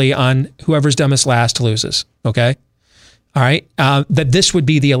too early on whoever's dumbest last loses. Okay. All right. That this would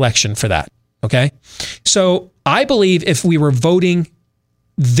be the election for that. Okay. So I believe if we were voting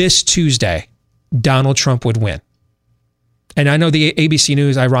this Tuesday, Donald Trump would win. And I know the ABC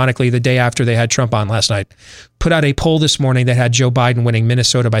News, ironically, the day after they had Trump on last night, put out a poll this morning that had Joe Biden winning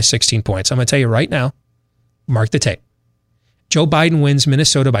Minnesota by 16 points. I'm going to tell you right now, mark the tape. Joe Biden wins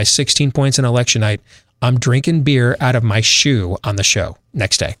Minnesota by 16 points on election night. I'm drinking beer out of my shoe on the show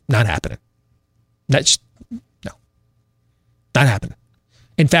next day. Not happening. Not happening.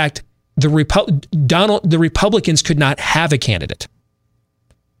 In fact, the Republicans could not have a candidate.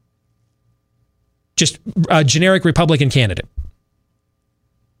 Just a generic Republican candidate.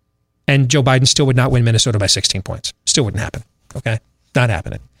 And Joe Biden still would not win Minnesota by 16 points. Still wouldn't happen. Okay? Not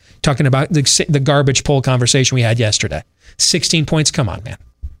happening. Talking about the garbage poll conversation we had yesterday. 16 points. Come on, man.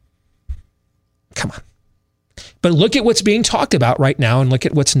 Come on. But look at what's being talked about right now and look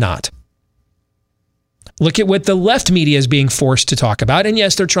at what's not. Look at what the left media is being forced to talk about. And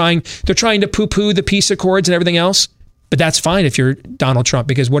yes, they're trying to poo-poo the peace accords and everything else. But that's fine if you're Donald Trump,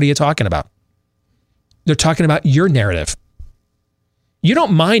 because what are you talking about? They're talking about your narrative. You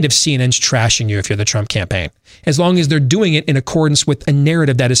don't mind if CNN's trashing you if you're the Trump campaign, as long as they're doing it in accordance with a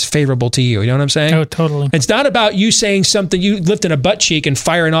narrative that is favorable to you. You know what I'm saying? Oh, totally. It's not about you saying something, you lifting a butt cheek and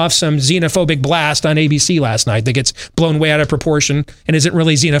firing off some xenophobic blast on ABC last night that gets blown way out of proportion and isn't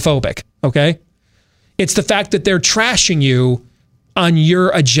really xenophobic, okay? It's the fact that they're trashing you on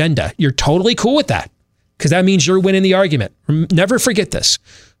your agenda. You're totally cool with that because that means you're winning the argument. Never forget this.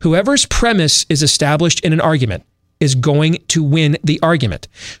 Whoever's premise is established in an argument is going to win the argument.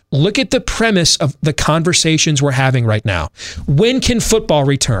 Look at the premise of the conversations we're having right now. When can football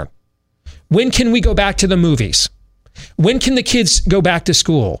return? When can we go back to the movies? When can the kids go back to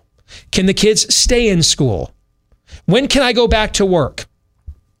school? Can the kids stay in school? When can I go back to work?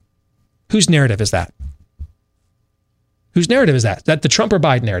 Whose narrative is that? Whose narrative is that? Is that the Trump or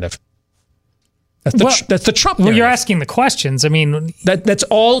Biden narrative? That's the Trump narrative. Well, you're asking the questions. I mean, that's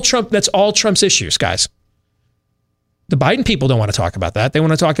all Trump. That's all Trump's issues, guys. The Biden people don't want to talk about that. They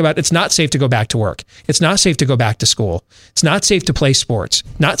want to talk about it's not safe to go back to work. It's not safe to go back to school. It's not safe to play sports.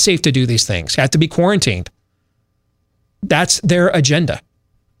 Not safe to do these things. You have to be quarantined. That's their agenda.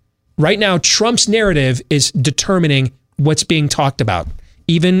 Right now, Trump's narrative is determining what's being talked about,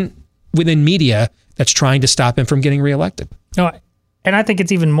 even within media that's trying to stop him from getting reelected. No, and I think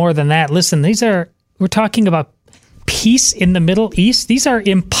it's even more than that. Listen, we're talking about peace in the Middle East. These are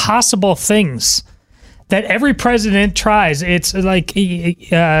impossible things that every president tries. It's like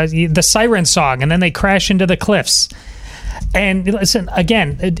the siren song, and then they crash into the cliffs. And listen,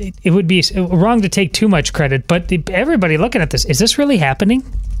 again, it would be wrong to take too much credit, but everybody looking at this, is this really happening?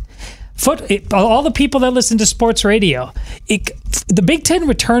 All the people that listen to sports radio, the Big Ten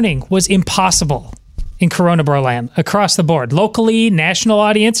returning was impossible in Corona Land across the board, locally, national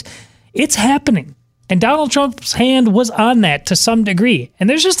audience. It's happening. And Donald Trump's hand was on that to some degree. And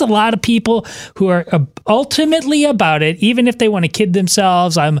there's just a lot of people who are ultimately about it, even if they want to kid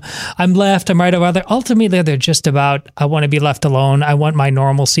themselves. I'm left, I'm right, or other. Ultimately, they're just about, I want to be left alone. I want my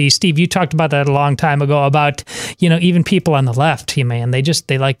normalcy. Steve, you talked about that a long time ago about, even people on the left, man, they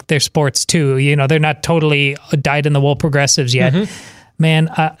like their sports too. They're not totally dyed-in-the-wool progressives yet. Mm-hmm. Man,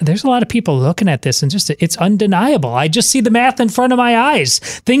 there's a lot of people looking at this and it's undeniable. I just see the math in front of my eyes.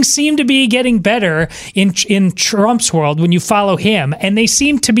 Things seem to be getting better in Trump's world when you follow him, and they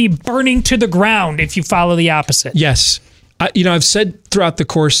seem to be burning to the ground if you follow the opposite. Yes. I've said throughout the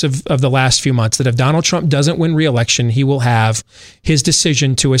course of the last few months that if Donald Trump doesn't win re-election, he will have his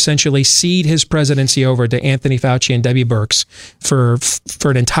decision to essentially cede his presidency over to Anthony Fauci and Debbie Birx for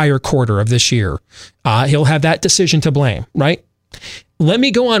an entire quarter of this year. He'll have that decision to blame, right? Let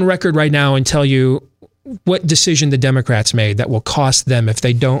me go on record right now and tell you what decision the Democrats made that will cost them if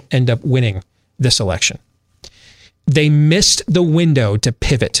they don't end up winning this election. They missed the window to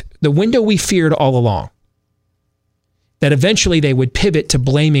pivot, the window we feared all along, that eventually they would pivot to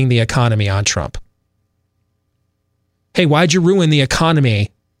blaming the economy on Trump. Hey, why'd you ruin the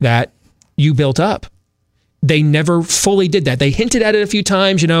economy that you built up? They never fully did that. They hinted at it a few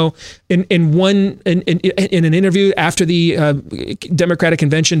times, in an interview after the Democratic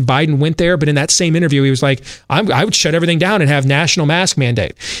convention. Biden went there, but in that same interview, he was like, "I would shut everything down and have national mask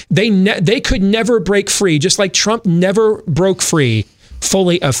mandate." They could never break free, just like Trump never broke free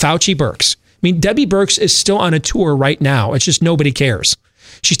fully of Fauci Birx. I mean, Debbie Birx is still on a tour right now. It's just nobody cares.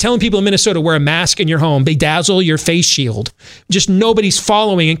 She's telling people in Minnesota, wear a mask in your home, bedazzle your face shield. Just nobody's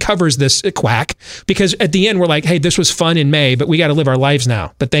following and covers this quack, because at the end we're like, hey, this was fun in May, but we got to live our lives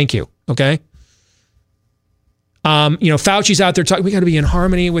now. But thank you. Okay. Fauci's out there talking, we got to be in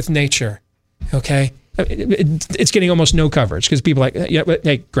harmony with nature. Okay. It's getting almost no coverage because people are like, yeah, but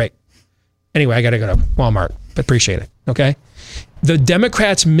hey, great. Anyway, I got to go to Walmart, but appreciate it. Okay. The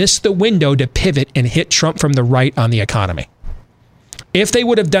Democrats missed the window to pivot and hit Trump from the right on the economy. If they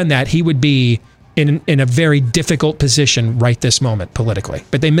would have done that, he would be in a very difficult position right this moment politically.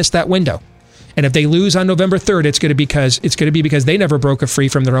 But they missed that window. And if they lose on November 3rd, it's going to be because they never broke free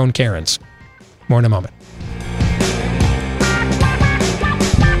from their own Karens. More in a moment.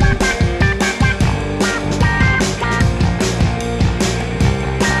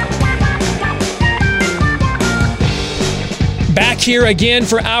 Back here again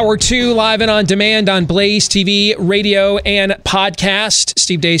for hour 2, live and on demand on Blaze TV, radio, and podcast.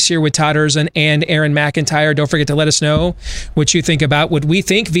 Steve Deace here with Todd Erzin and Aaron McIntyre. Don't forget to let us know what you think about what we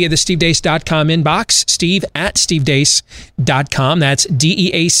think via the stevedeace.com inbox, steve@stevedeace.com. That's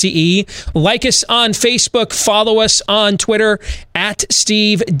DEACE. Like us on Facebook, follow us on Twitter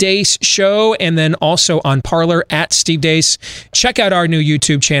 @Steve Deace Show, and then also on Parler @Steve Deace. Check out our new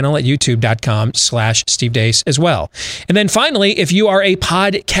YouTube channel at youtube.com/Steve Deace as well. And then finally, if you are a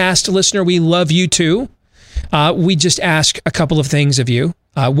podcast listener, we love you too. We just ask a couple of things of you.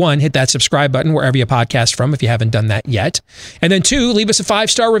 One, hit that subscribe button wherever you podcast from if you haven't done that yet. And then 2, leave us a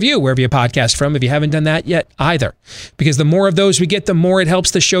 5-star review wherever you podcast from if you haven't done that yet either. Because the more of those we get, the more it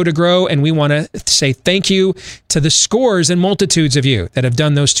helps the show to grow. And we want to say thank you to the scores and multitudes of you that have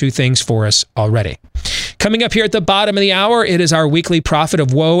done those 2 things for us already. Coming up here at the bottom of the hour, it is our weekly prophet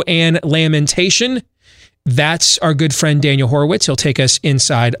of woe and lamentation. That's our good friend Daniel Horowitz. He'll take us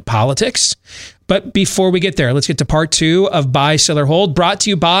inside politics. But before we get there, let's get to part 2 of Buy, Sell, or Hold, brought to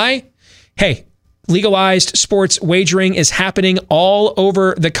you by, hey, legalized sports wagering is happening all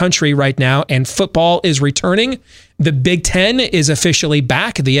over the country right now, and football is returning. The Big Ten is officially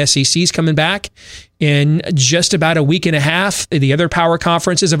back. The SEC's coming back in just about a week and a half. The other power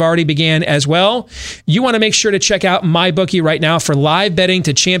conferences have already began as well. You want to make sure to check out MyBookie right now for live betting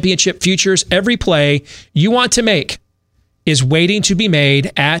to championship futures. Every play you want to make is waiting to be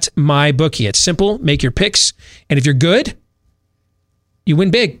made at MyBookie. It's simple. Make your picks. And if you're good, you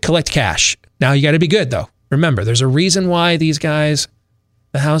win big. Collect cash. Now, you got to be good, though. Remember, there's a reason why these guys,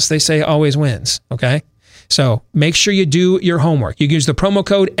 the house they say always wins, okay? So make sure you do your homework. You use the promo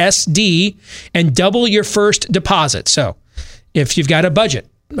code SD and double your first deposit. So if you've got a budget,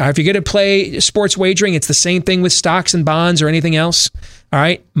 or if you're going to play sports wagering, it's the same thing with stocks and bonds or anything else. All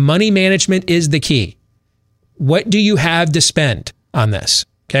right? Money management is the key. What do you have to spend on this?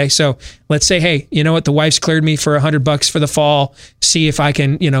 Okay, so let's say, hey, you know what? The wife's cleared me for $100 for the fall. See if I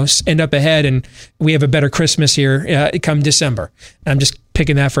can, end up ahead and we have a better Christmas here come December. I'm just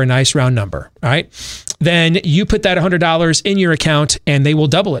picking that for a nice round number. All right. Then you put that $100 in your account and they will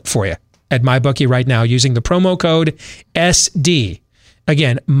double it for you at MyBookie right now using the promo code SD.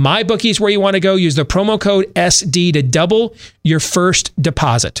 Again, MyBookie is where you want to go. Use the promo code SD to double your first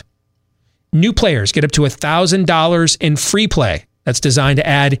deposit. New players get up to $1,000 in free play. That's designed to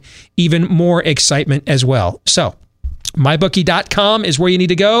add even more excitement as well. So, mybookie.com is where you need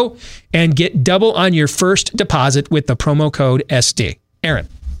to go and get double on your first deposit with the promo code SD. Aaron.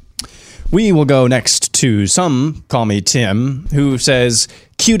 We will go next to some call me Tim, who says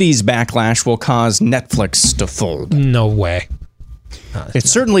Cutie's backlash will cause Netflix to fold. No way. It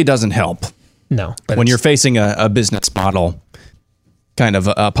certainly doesn't help. No. But when you're facing a business model kind of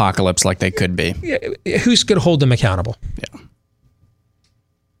apocalypse like they could be. Who's going to hold them accountable? Yeah.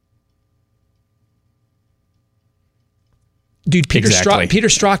 Dude, Peter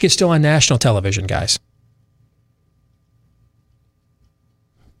Strzok is still on national television, guys.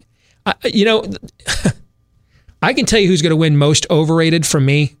 I can tell you who's going to win most overrated from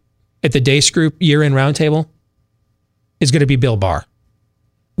me at the Deace Group year-end roundtable is going to be Bill Barr.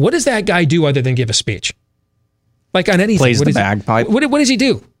 What does that guy do other than give a speech? Like on anything. Plays the bagpipe. What does he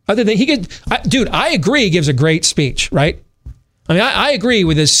do? Other than I agree he gives a great speech, right? I mean, I agree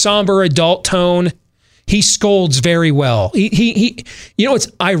with his somber adult tone. He scolds very well. He you know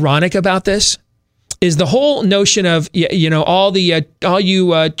what's ironic about this is the whole notion of, all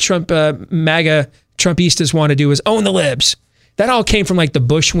you Trump MAGA Trumpistas want to do is own the libs. That all came from like the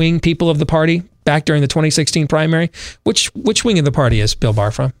Bush wing people of the party back during the 2016 primary. Which wing of the party is Bill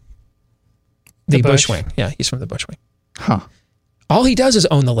Barr from? The Bush wing. Yeah, he's from the Bush wing. Huh. All he does is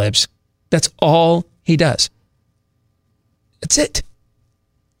own the libs. That's all he does. That's it.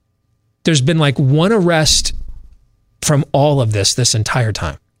 There's been like one arrest from all of this entire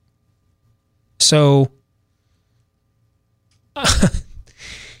time. So,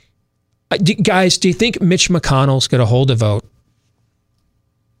 guys, do you think Mitch McConnell's going to hold a vote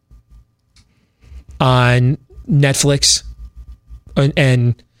on Netflix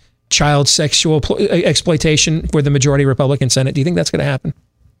and child sexual exploitation for the majority Republican Senate? Do you think that's going to happen?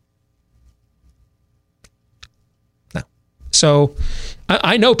 No. So,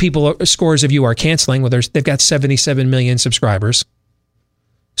 I know scores of you are canceling. Well, they've got 77 million subscribers.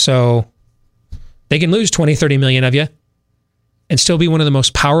 So they can lose 20, 30 million of you and still be one of the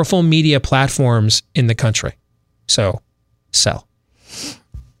most powerful media platforms in the country. So sell.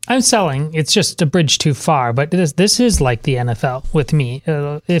 I'm selling. It's just a bridge too far. But this is like the NFL with me.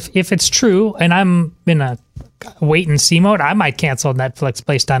 If it's true and I'm in a wait and see mode, I might cancel Netflix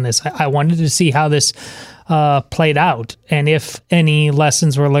based on this. I wanted to see how this played out and if any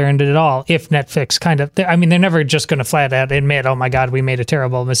lessons were learned at all. If Netflix they're never just going to flat out admit, oh my God, we made a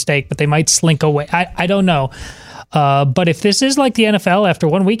terrible mistake, but they might slink away. I don't know. But if this is like the NFL, after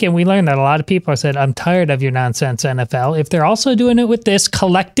one weekend, we learned that a lot of people said, I'm tired of your nonsense, NFL. If they're also doing it with this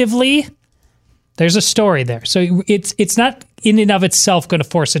collectively, there's a story there. So it's not in and of itself going to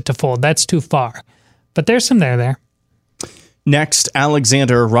force it to fold. That's too far. But there's some there. Next,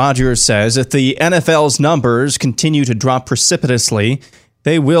 Alexander Rogers says if the NFL's numbers continue to drop precipitously,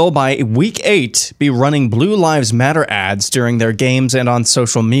 they will, by week 8, be running Blue Lives Matter ads during their games and on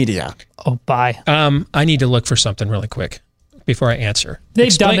social media. Oh, bye. I need to look for something really quick before I answer.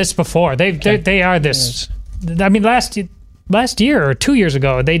 They've done this before. They are this. I mean, last year or 2 years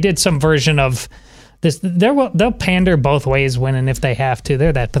ago, they did some version of this. They'll pander both ways, winning if they have to.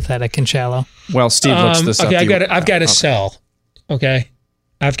 They're that pathetic and shallow. Well, Steve looks this up. Okay, I've got to sell. Okay,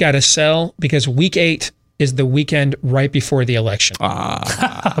 I've got to sell because week 8 is the weekend right before the election.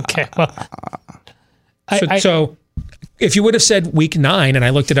 Okay, well, so if you would have said week 9 and I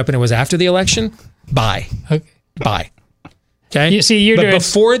looked it up and it was after the election, buy. Okay. Buy. Okay? You see,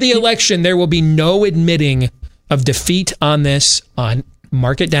 before the election, there will be no admitting of defeat on this.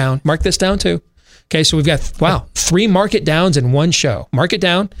 Mark it down. Mark this down too. Okay, so we've got, 3 market downs in one show. Mark it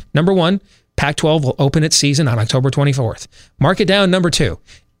down. Number 1, Pac-12 will open its season on October 24th. Mark it down. Number 2,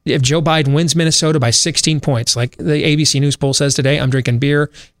 if Joe Biden wins Minnesota by 16 points, like the ABC News poll says today, I'm drinking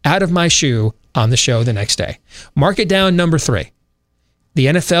beer out of my shoe on the show the next day. Mark it down. Number 3, the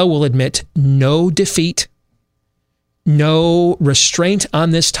NFL will admit no defeat, no restraint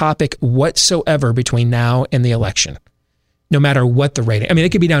on this topic whatsoever between now and the election, no matter what the rating. I mean,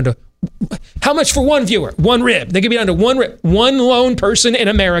 it could be down to how much for one viewer, one rib. They could be down to one rib. One lone person in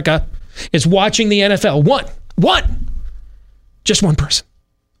America is watching the NFL. One. Just one person.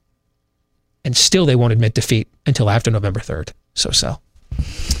 And still they won't admit defeat until after November 3rd. So sell.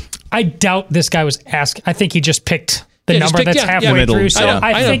 I doubt this guy was asked. I think he just picked the number that's halfway through. So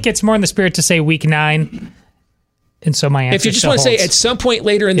I think it's more in the spirit to say week 9. And so my answer if you just want to say at some point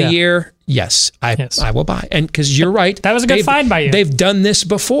later in the year, yes, I will buy. And because you're right. That was a good find by you. They've done this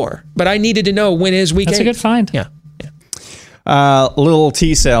before. But I needed to know when is week 8. That's a good find. Yeah. Little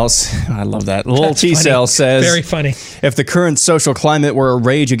T Cells. I love that. Little T Cell says, very funny. If the current social climate were a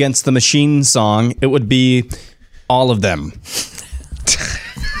Rage Against the Machine song, it would be all of them.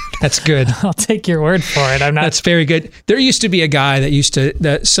 That's good. I'll take your word for it. I'm not. That's very good. There used to be a guy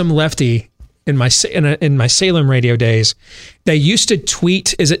that some lefty in my Salem radio days. They used to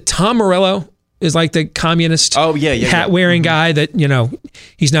tweet. Is it Tom Morello? Is like the communist hat wearing guy that,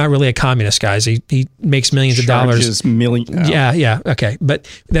 he's not really a communist, guys. He makes millions of dollars. Yeah. Okay. But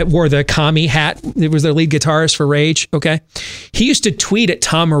that wore the commie hat. It was the lead guitarist for Rage. Okay. He used to tweet at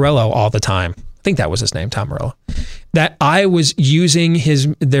Tom Morello all the time. I think that was his name, Tom Morello, that I was using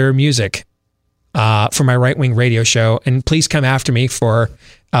their music for my right-wing radio show. And please come after me for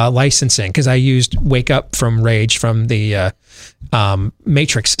licensing, because I used Wake Up from Rage from the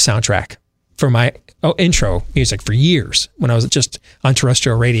Matrix soundtrack for my intro music for years when I was just on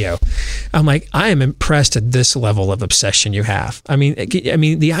terrestrial radio. I'm like, I am impressed at this level of obsession you have. I mean,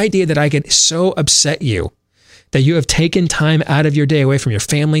 the idea that I could so upset you that you have taken time out of your day away from your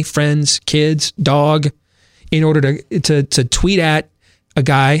family, friends, kids, dog, in order to tweet at a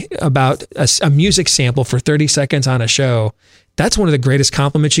guy about a music sample for 30 seconds on a show. That's one of the greatest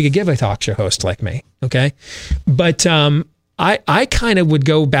compliments you could give a talk show host like me. Okay. But I kind of would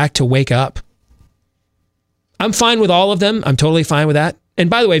go back to Wake Up. I'm fine with all of them. I'm totally fine with that. And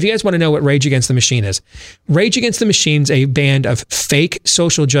by the way, if you guys want to know what Rage Against the Machine is, Rage Against the Machine is a band of fake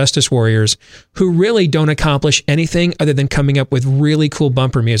social justice warriors who really don't accomplish anything other than coming up with really cool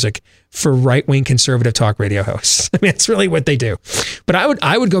bumper music for right-wing conservative talk radio hosts. I mean, that's really what they do. But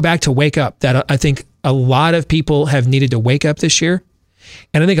I would go back to Wake Up. That I think a lot of people have needed to wake up this year.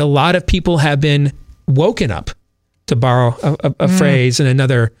 And I think a lot of people have been woken up, to borrow a phrase in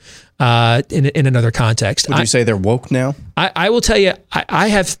another in another context. Would you say they're woke now? I will tell you,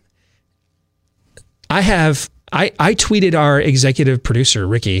 I tweeted our executive producer,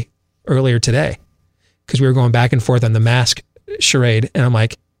 Ricky, earlier today, because we were going back and forth on the mask charade. And I'm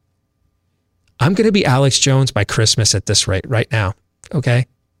like, I'm going to be Alex Jones by Christmas at this rate right now. Okay.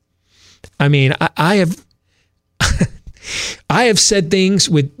 I mean, I have said things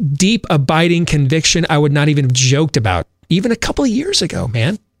with deep, abiding conviction I would not even have joked about even a couple of years ago,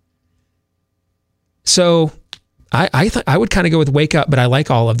 man. So I would kind of go with Wake Up, but I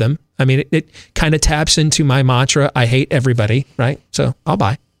like all of them. I mean, it kind of taps into my mantra, I hate everybody, right? So I'll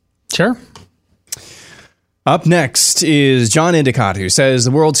buy. Sure. Up next is John Endicott, who says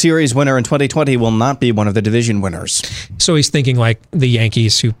the World Series winner in 2020 will not be one of the division winners. So he's thinking like the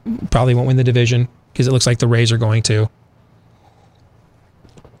Yankees, who probably won't win the division because it looks like the Rays are going to.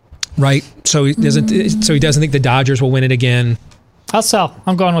 Right. So he doesn't think the Dodgers will win it again. I'll sell.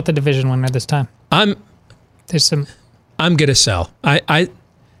 I'm going with the division winner this time. I'm gonna sell. I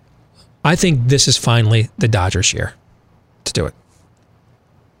think this is finally the Dodgers' year to do it.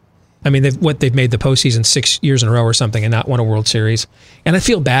 I mean, they've made the postseason 6 years in a row or something and not won a World Series. And I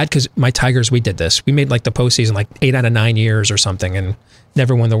feel bad because my Tigers, we did this. We made like the postseason like 8 out of 9 years or something and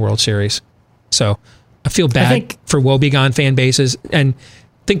never won the World Series. So I feel bad for woebegone fan bases, and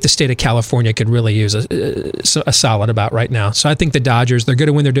I think the state of California could really use a solid about right now. So I think the Dodgers, they're going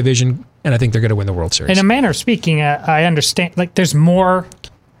to win their division, and I think they're going to win the World Series. In a manner of speaking, I understand. Like, there's more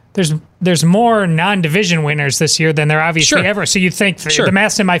non-division winners this year than there obviously ever. So you think the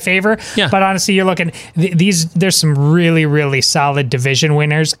math's in my favor, but honestly, you're looking there's some really, really solid division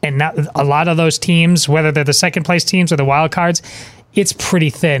winners, and not a lot of those teams, whether they're the second place teams or the wild cards, it's pretty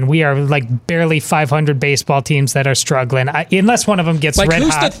thin. We are like barely 500 baseball teams that are struggling, unless one of them gets red hot.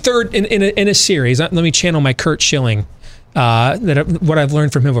 Who's the third in a series? Let me channel my Curt Schilling, what I've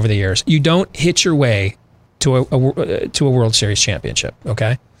learned from him over the years. You don't hit your way to a World Series championship,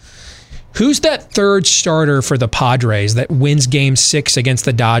 okay? Who's that third starter for the Padres that wins Game 6 against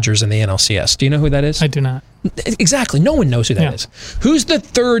the Dodgers in the NLCS? Do you know who that is? I do not. Exactly. No one knows who that is. Who's the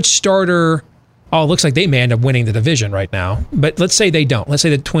third starter? Oh, it looks like they may end up winning the division right now. But let's say they don't. Let's say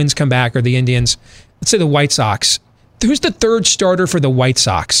the Twins come back, or the Indians. Let's say the White Sox. Who's the third starter for the White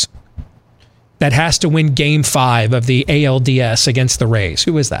Sox that has to win Game 5 of the ALDS against the Rays?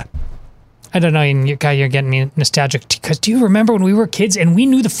 Who is that? I don't know. You're getting me nostalgic. Because do you remember when we were kids and we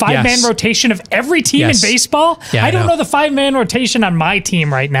knew the 5-man rotation of every team in baseball? Yeah, I don't know the 5-man rotation on my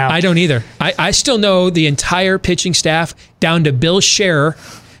team right now. I don't either. I still know the entire pitching staff down to Bill Scherer,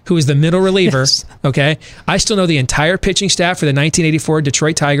 who is the middle reliever. Yes. Okay. I still know the entire pitching staff for the 1984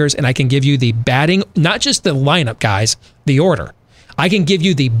 Detroit Tigers, and I can give you the batting, not just the lineup, guys, the order. I can give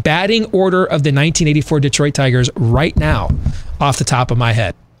you the batting order of the 1984 Detroit Tigers right now off the top of my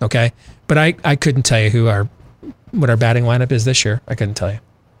head. Okay. But I couldn't tell you what our batting lineup is this year. I couldn't tell you.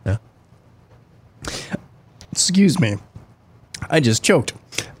 No. Excuse me. I just choked.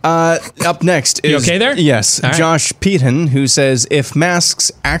 Up next is... You okay there? Yes. All right. Josh Peaton, who says, if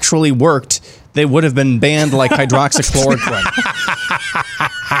masks actually worked, they would have been banned like hydroxychloroquine.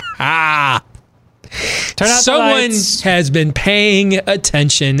 Turn out Someone has been paying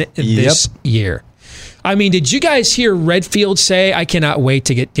attention this year. I mean, did you guys hear Redfield say, I cannot wait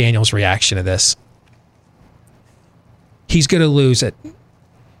to get Daniel's reaction to this? He's going to lose it.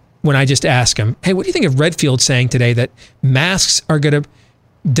 When I just ask him, hey, what do you think of Redfield saying today that masks are going to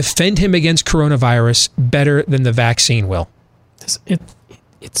defend him against coronavirus better than the vaccine will?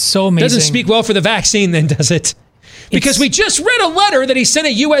 It's so amazing. Doesn't speak well for the vaccine then, does it? Because we just read a letter that he sent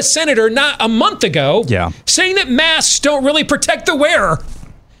a U.S. Senator not a month ago saying that masks don't really protect the wearer.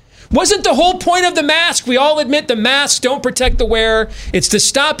 Wasn't the whole point of the mask, we all admit the masks don't protect the wearer. It's to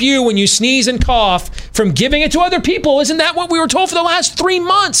stop you when you sneeze and cough from giving it to other people. Isn't that what we were told for the last 3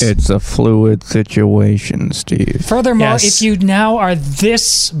 months? It's a fluid situation, Steve. Furthermore, if you now are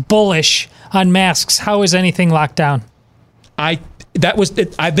this bullish on masks, how is anything locked down? I've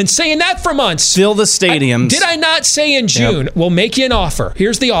been saying that for months. Fill the stadiums. Did I not say in June, we'll make you an offer?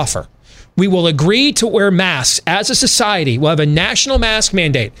 Here's the offer. We will agree to wear masks as a society. We'll have a national mask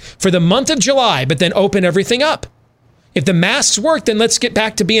mandate for the month of July, but then open everything up. If the masks work, then let's get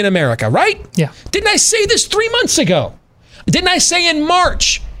back to being America, right? Yeah. Didn't I say this 3 months ago? Didn't I say in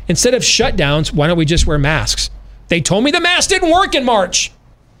March, instead of shutdowns, why don't we just wear masks? They told me the mask didn't work in March,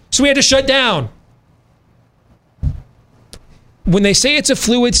 so we had to shut down. When they say it's a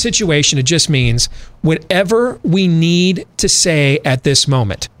fluid situation, it just means whatever we need to say at this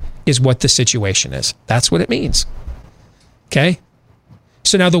moment is what the situation is. That's what it means. Okay?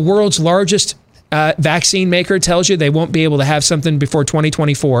 So now the world's largest vaccine maker tells you they won't be able to have something before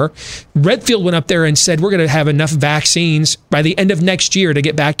 2024. Redfield went up there and said, we're going to have enough vaccines by the end of next year to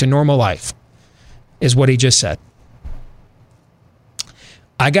get back to normal life, is what he just said.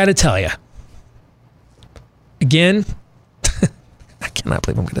 I got to tell you, again, I cannot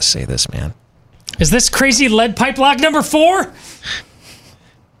believe I'm going to say this, man. Is this crazy lead pipe lock number 4?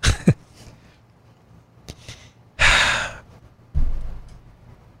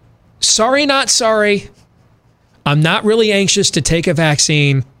 Sorry, not sorry. I'm not really anxious to take a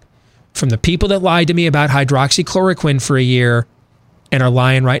vaccine from the people that lied to me about hydroxychloroquine for a year and are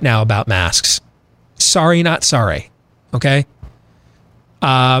lying right now about masks. Sorry, not sorry. Okay?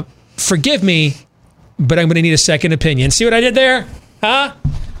 Forgive me, but I'm going to need a second opinion. See what I did there? Huh?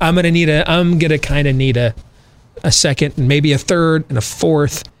 I'm going to kind of need a second, and maybe a third, and a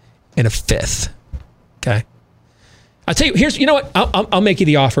fourth, and a fifth. Okay? I'll tell you, you know what? I'll make you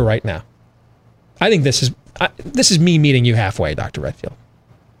the offer right now. I think this is me meeting you halfway, Dr. Redfield.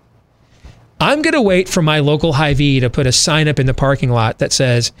 I'm going to wait for my local Hy-Vee to put a sign up in the parking lot that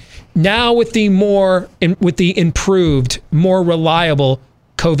says, now with the improved, more reliable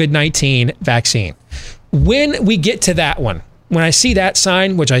COVID-19 vaccine. When we get to that one, when I see that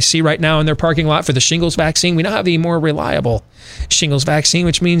sign, which I see right now in their parking lot for the shingles vaccine, we now have the more reliable shingles vaccine,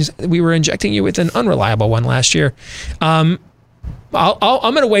 which means we were injecting you with an unreliable one last year. I'm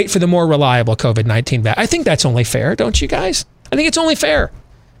going to wait for the more reliable COVID-19 vaccine. I think that's only fair, don't you guys? I think it's only fair.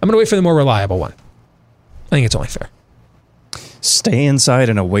 I'm going to wait for the more reliable one. I think it's only fair. Stay inside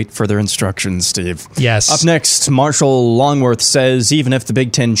and await further instructions, Steve. Yes. Up next, Marshall Longworth says even if the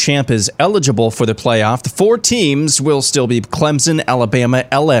Big Ten champ is eligible for the playoff, the 4 teams will still be Clemson, Alabama,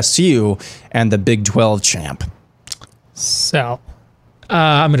 LSU, and the Big 12 champ. Sell.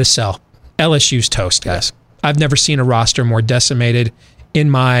 I'm going to sell. LSU's toast, guys. I've never seen a roster more decimated in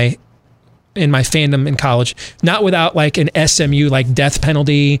my fandom in college. Not without like an SMU like death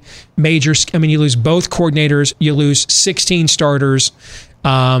penalty, major. I mean, you lose both coordinators. You lose 16 starters.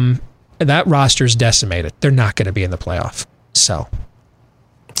 That roster's decimated. They're not going to be in the playoff. So.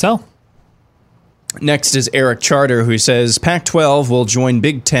 Next is Eric Charter, who says Pac-12 will join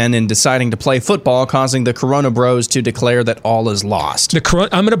Big Ten in deciding to play football, causing the Corona Bros to declare that all is lost. I'm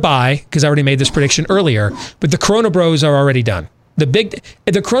going to buy, because I already made this prediction earlier, but the Corona Bros are already done.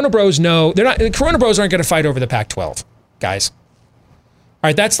 The Corona Bros know the Corona Bros aren't going to fight over the Pac-12, guys. All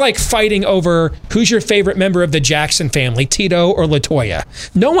right, that's like fighting over who's your favorite member of the Jackson family, Tito or LaToya.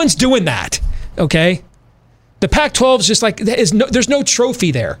 No one's doing that, okay? The Pac-12 is just like there's no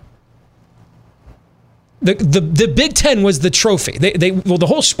trophy there. The Big Ten was the trophy. The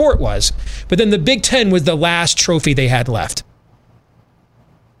whole sport was, but then the Big Ten was the last trophy they had left.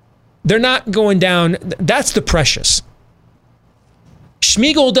 They're not going down. That's the precious.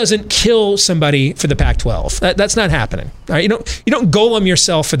 Schmeagle doesn't kill somebody for the Pac-12. That's not happening. All right, you don't golem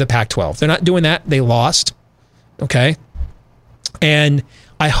yourself for the Pac-12. They're not doing that. They lost. Okay? And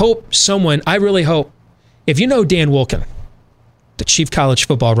I really hope, if you know Dan Wolken, the chief college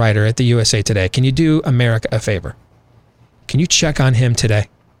football writer at the USA Today, can you do America a favor? Can you check on him today?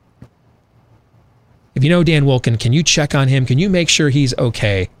 If you know Dan Wolken, can you check on him? Can you make sure he's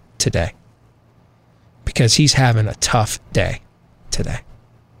okay today? Because he's having a tough day today.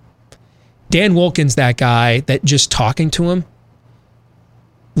 Dan Wolken's that guy that just talking to him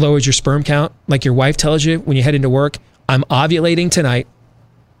lowers your sperm count. Like your wife tells you when you head into work, I'm ovulating tonight.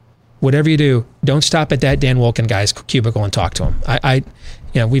 Whatever you do, don't stop at that Dan Wolken guy's cubicle and talk to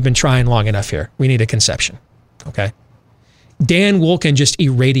him. We've been trying long enough here. We need a conception. Okay. Dan Wolken just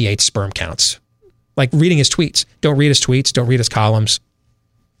irradiates sperm counts. Like reading his tweets. Don't read his tweets. Don't read his columns.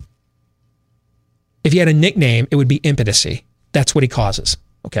 If he had a nickname, it would be impotency. That's what he causes.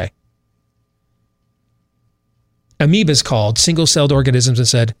 Okay. Amoebas called single-celled organisms and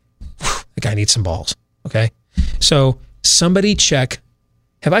said, the guy needs some balls. Okay. So somebody check,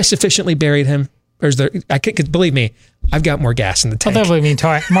 have I sufficiently buried him? Or is there, believe me, I've got more gas in the tank. I'll definitely need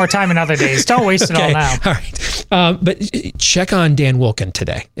more time in other days. Don't waste it all now. All right. But check on Dan Wolken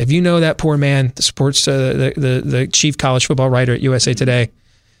today. If you know that poor man, the sports, the chief college football writer at USA Today,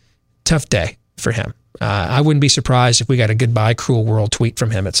 tough day for him. I wouldn't be surprised if we got a goodbye cruel world tweet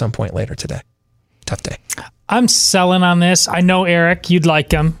from him at some point later today. Tough day. I'm selling on this. I know Eric. You'd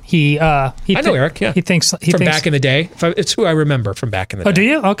like him. I know Eric. Yeah, he thinks back in the day. It's who I remember from back in the day. Oh, do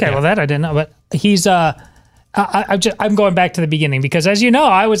you? Okay, yeah. Well, that I didn't know. But he's. I'm going back to the beginning because, as you know,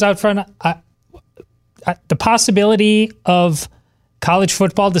 I was out front. The possibility of college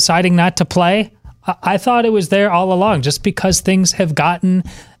football deciding not to play, I thought it was there all along, just because things have gotten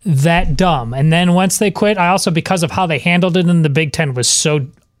that dumb. And then once they quit, I also, because of how they handled it in the Big Ten, was so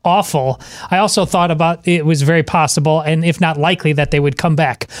awful. I also thought about it was very possible, and if not likely, that they would come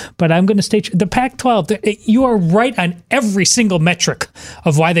back. But I'm going to state the Pac-12. You are right on every single metric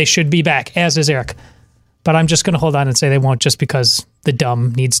of why they should be back, as is Eric. But I'm just going to hold on and say they won't, just because the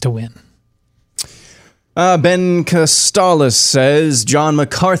dumb needs to win. Ben Costalis says John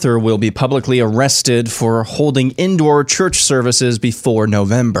MacArthur will be publicly arrested for holding indoor church services before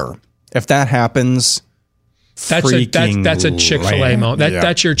November. If that happens, that's a Chick-fil-A moment.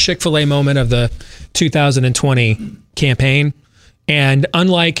 That's your Chick-fil-A moment of the 2020 campaign. And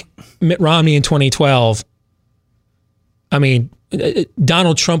unlike Mitt Romney in 2012, I mean,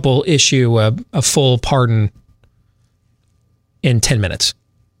 Donald Trump will issue a full pardon in 10 minutes.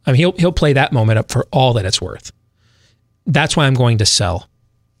 I mean, he'll play that moment up for all that it's worth. That's why I'm going to sell.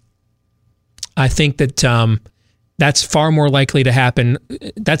 I think that that's far more likely to happen.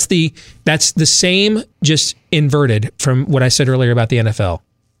 That's the same, just inverted from what I said earlier about the NFL.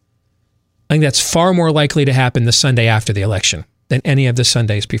 I think that's far more likely to happen the Sunday after the election than any of the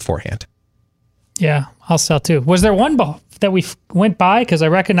Sundays beforehand. Yeah, I'll sell too. Was there one that we went by? Because I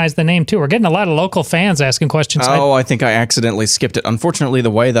recognize the name too. We're getting a lot of local fans asking questions. I think I accidentally skipped it. Unfortunately,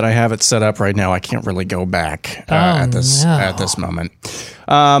 the way that I have it set up right now, I can't really go back at this moment.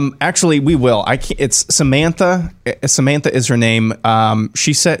 Actually, we will. It's Samantha. Samantha is her name.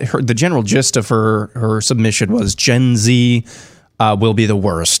 She said the general gist of her submission was Gen Z will be the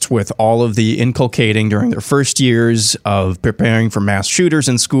worst, with all of the inculcating during their first years of preparing for mass shooters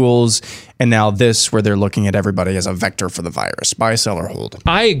in schools, and now this, where they're looking at everybody as a vector for the virus. Buy, sell, or hold.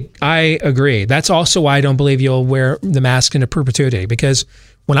 I agree. That's also why I don't believe you'll wear the mask into perpetuity, because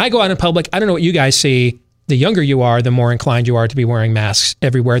when I go out in public, I don't know what you guys see. The younger you are, the more inclined you are to be wearing masks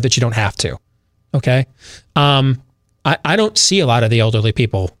everywhere that you don't have to. Okay? I don't see a lot of the elderly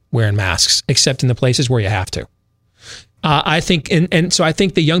people wearing masks, except in the places where you have to. I think, and so I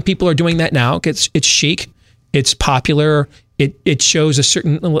think the young people are doing that now. It's chic, it's popular. It shows a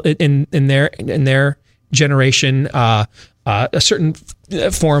certain in their generation a certain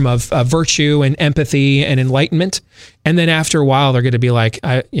form of virtue and empathy and enlightenment. And then after a while, they're going to be like,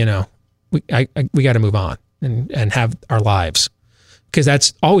 we got to move on and have our lives, because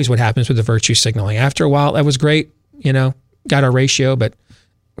that's always what happens with the virtue signaling. After a while, that was great, got our ratio, but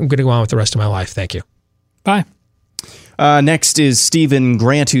I'm going to go on with the rest of my life. Thank you. Bye. Next is Stephen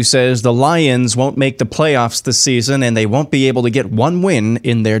Grant, who says the Lions won't make the playoffs this season and they won't be able to get one win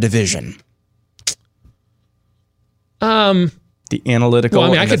in their division. The analytical.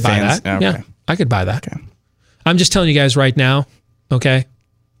 Well, I could buy that. Okay. Yeah, I could buy that. Okay. I'm just telling you guys right now. Okay.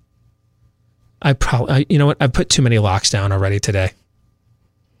 I put too many locks down already today.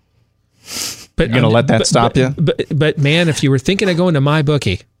 But you're gonna let that stop you? But man, if you were thinking of going to my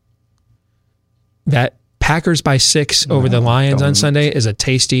bookie, that Packers by 6 over the Lions on Sunday is a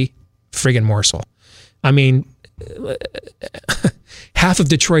tasty friggin' morsel. I mean, half of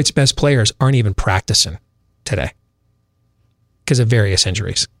Detroit's best players aren't even practicing today because of various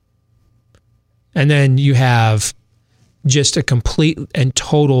injuries. And then you have just a complete and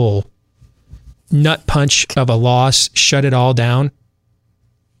total nut punch of a loss, shut it all down.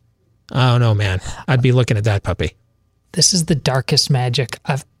 I don't know, man. I'd be looking at that puppy. This is the darkest Magic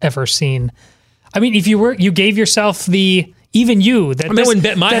I've ever seen. I mean, if you gave yourself even you. I wouldn't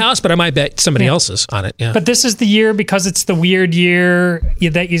bet my house, but I might bet somebody else's on it. Yeah. But this is the year, because it's the weird year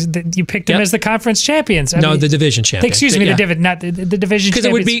that you picked them as the conference champions. The division champions. Excuse me, the division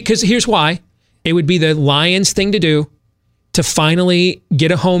champions. Because here's why. It would be the Lions thing to do to finally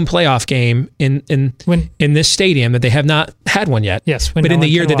get a home playoff game in this stadium that they have not had one yet. Yes. But in the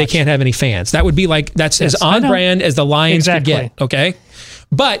year that they can't have any fans. That would be that's as on brand as the Lions could get. Okay.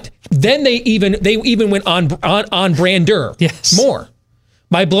 But then they even went on brander more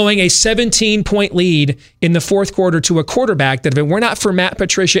by blowing a 17-point lead in the fourth quarter to a quarterback that, if it were not for Matt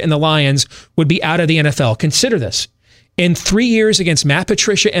Patricia and the Lions, would be out of the NFL. Consider this. In 3 years against Matt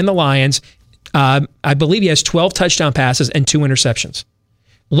Patricia and the Lions, I believe he has 12 touchdown passes and 2 interceptions.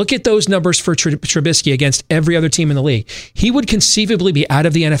 Look at those numbers for Trubisky against every other team in the league. He would conceivably be out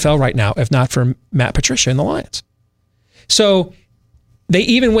of the NFL right now if not for Matt Patricia and the Lions. So they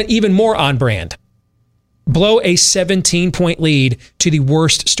even went even more on brand. Blow a 17-point lead to the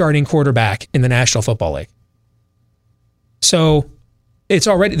worst starting quarterback in the National Football League. So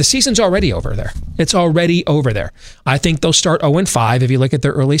the season's already over there. It's already over there. I think they'll start 0-5 if you look at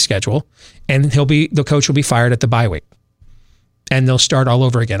their early schedule, and the coach will be fired at the bye week. And they'll start all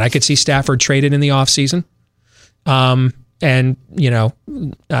over again. I could see Stafford traded in the offseason. And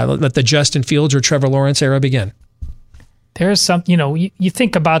let the Justin Fields or Trevor Lawrence era begin. There's some, you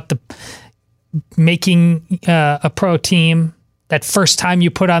think about making a pro team, that first time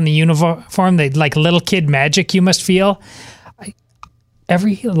you put on the uniform, like little kid magic you must feel.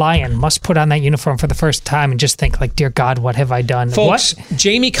 Every Lion must put on that uniform for the first time and just think, like, dear God, what have I done? Folks,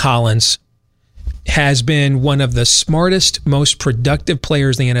 Jamie Collins has been one of the smartest, most productive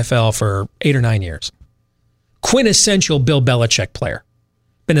players in the NFL for 8 or 9 years. Quintessential Bill Belichick player.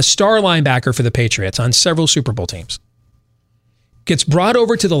 Been a star linebacker for the Patriots on several Super Bowl teams. Gets brought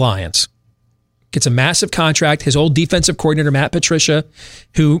over to the Lions. Gets a massive contract. His old defensive coordinator, Matt Patricia,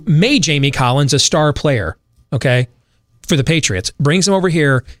 who made Jamie Collins a star player, okay, for the Patriots, brings him over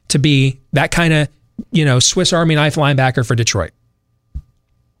here to be that kind of, Swiss Army knife linebacker for Detroit.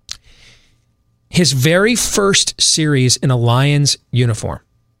 His very first series in a Lions uniform,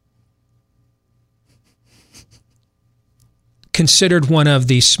 considered one of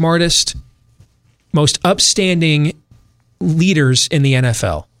the smartest, most upstanding leaders in the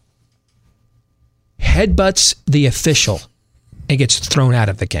NFL, headbutts the official and gets thrown out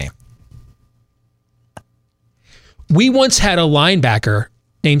of the game. We once had a linebacker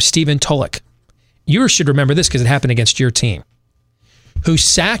named Stephen Tulloch. You should remember this because it happened against your team, who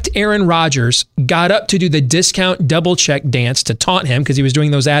sacked Aaron Rodgers, got up to do the discount double check dance to taunt him because he was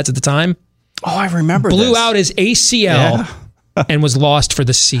doing those ads at the time. Oh, I remember Blew out his ACL and was lost for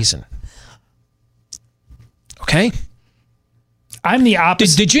the season. Okay? I'm the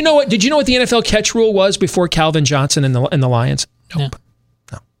opposite. Did you know what the NFL catch rule was before Calvin Johnson and the Lions? Nope.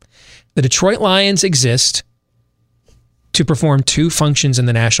 No. The Detroit Lions exist to perform 2 functions in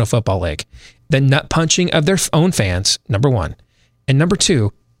the National Football League. The nut punching of their own fans, number 1. And number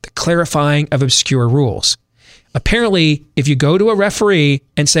 2, the clarifying of obscure rules. Apparently, if you go to a referee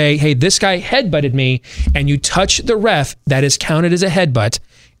and say, hey, this guy headbutted me, and you touch the ref, that is counted as a headbutt,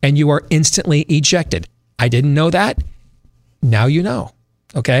 and you are instantly ejected. I didn't know that. Now you know.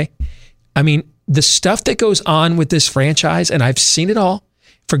 Okay? I mean, the stuff that goes on with this franchise, and I've seen it all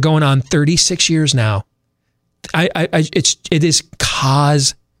for going on 36 years now, it is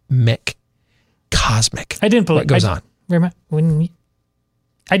cosmic. I didn't believe what goes on.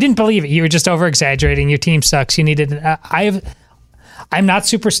 I didn't believe it. You were just over exaggerating. Your team sucks. You needed. I'm not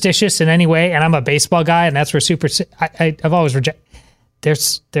superstitious in any way, and I'm a baseball guy, and that's where I've always rejected.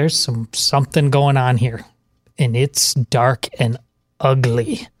 There's something going on here, and it's dark and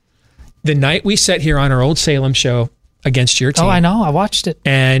ugly. The night we sat here on our old Salem show against your team. Oh, I know. I watched it.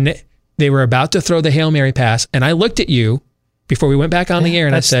 And they were about to throw the Hail Mary pass, and I looked at you before we went back on the air,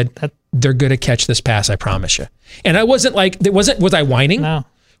 and I said, they're going to catch this pass, I promise you. And I wasn't like, was I whining? No.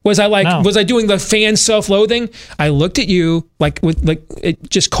 Was I doing the fan self-loathing? I looked at you like it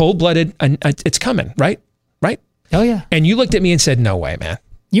just cold-blooded, and it's coming, right? Right? Oh, yeah. And you looked at me and said, no way, man.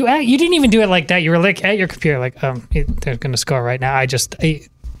 You didn't even do it like that. You were like at your computer, like, they're going to score right now.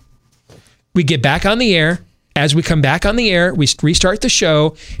 We get back on the air. As we come back on the air, we restart the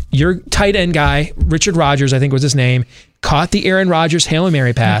show. Your tight end guy, Richard Rodgers, I think was his name, caught the Aaron Rodgers Hail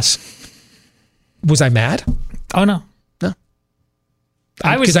Mary pass. Was I mad? Oh, no.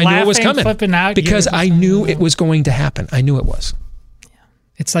 I was because I knew it was coming. Flipping out because I knew it was going to happen. I knew it was.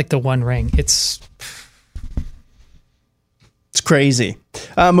 It's like the One Ring. It's crazy.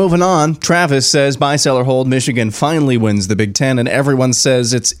 Moving on, Travis says buy, sell, or hold. Michigan finally wins the Big Ten, and everyone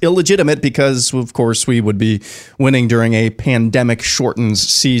says it's illegitimate because, of course, we would be winning during a pandemic-shortened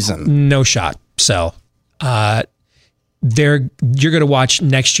season. No shot. Sell. You're going to watch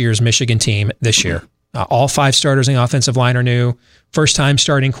next year's Michigan team this year. All 5 starters in the offensive line are new. First time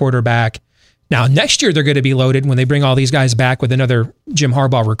starting quarterback. Now, next year they're going to be loaded when they bring all these guys back with another Jim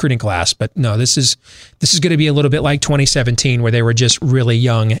Harbaugh recruiting class. But no, this is going to be a little bit like 2017 where they were just really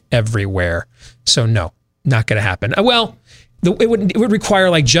young everywhere. So no, not going to happen. Well, it would require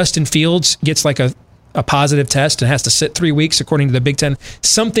like Justin Fields gets like a positive test and has to sit 3 weeks according to the Big Ten,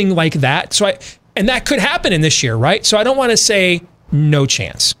 something like that. And that could happen in this year, right? So I don't want to say no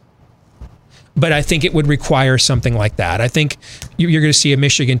chance. But I think it would require something like that. I think you're going to see a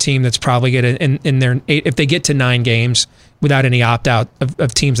Michigan team that's probably going to, in their 8, if they get to 9 games without any opt-out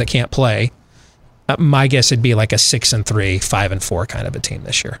of teams that can't play, my guess would be like a 6-3, 5-4 kind of a team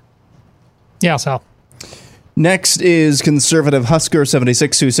this year. Yeah, so. Next is conservative Husker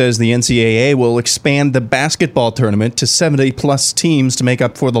 76, who says the NCAA will expand the basketball tournament to 70-plus teams to make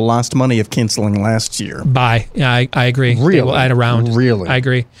up for the lost money of canceling last year. Bye. Yeah, I agree. Really? They will add a round. Really? I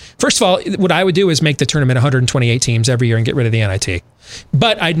agree. First of all, what I would do is make the tournament 128 teams every year and get rid of the NIT.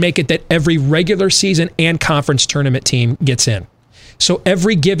 But I'd make it that every regular season and conference tournament team gets in. So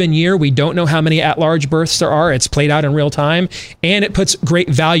every given year, we don't know how many at-large berths there are. It's played out in real time, and it puts great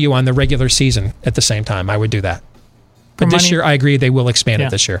value on the regular season at the same time. I would do that. But this year, I agree, they will expand it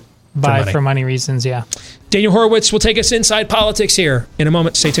this year. For money reasons, yeah. Daniel Horowitz will take us inside politics here in a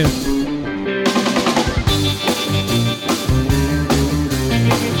moment. Stay tuned.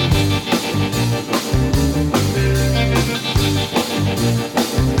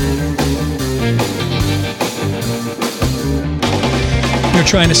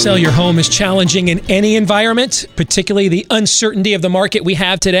 Trying to sell your home is challenging in any environment, particularly the uncertainty of the market we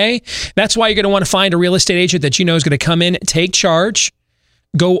have today. That's why you're going to want to find a real estate agent that you know is going to come in, take charge,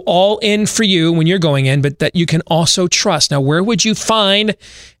 go all in for you when you're going in, but that you can also trust. Now, where would you find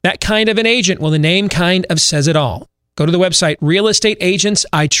that kind of an agent? Well, the name kind of says it all. Go to the website,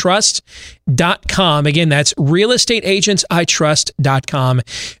 realestateagentsitrust.com. Again, that's realestateagentsitrust.com.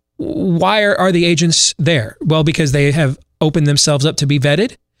 Why are the agents there? Well, because they have opened themselves up to be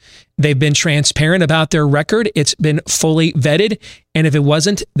vetted. They've been transparent about their record. It's been fully vetted. And if it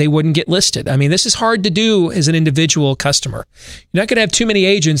wasn't, they wouldn't get listed. I mean, this is hard to do as an individual customer. You're not going to have too many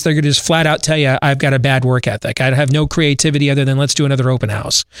agents that are going to just flat out tell you, I've got a bad work ethic. I have no creativity other than let's do another open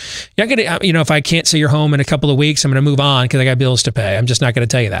house. You're not going to, if I can't see your home in a couple of weeks, I'm going to move on because I got bills to pay. I'm just not going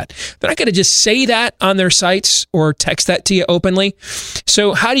to tell you that. They're not going to just say that on their sites or text that to you openly.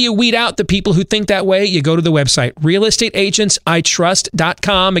 So how do you weed out the people who think that way? You go to the website,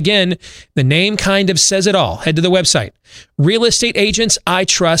 realestateagentsitrust.com. Again, the name kind of says it all. Head to the website,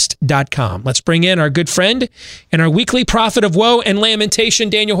 realestateagentsitrust.com. Let's bring in our good friend and our weekly prophet of woe and lamentation,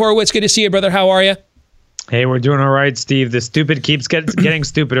 Daniel Horowitz. Good to see you, brother. How are you? Hey, we're doing all right, Steve. The stupid keeps getting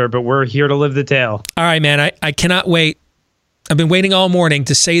stupider, but we're here to live the tale. All right, man. I cannot wait. I've been waiting all morning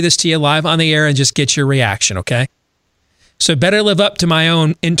to say this to you live on the air and just get your reaction, okay? So better live up to my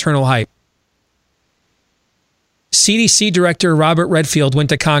own internal hype. CDC Director Robert Redfield went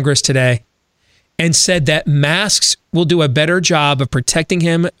to Congress today and said that masks will do a better job of protecting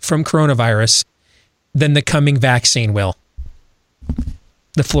him from coronavirus than the coming vaccine will.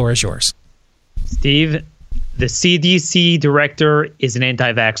 The floor is yours. Steve, the CDC director is an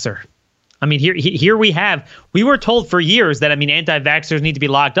anti-vaxxer. I mean, here we were told for years that, anti-vaxxers need to be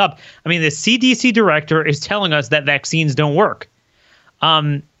locked up. The CDC director is telling us that vaccines don't work.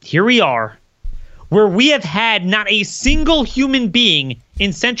 Here we are, where we have had not a single human being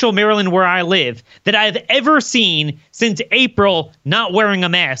in Central Maryland, where I live, that I've ever seen since April not wearing a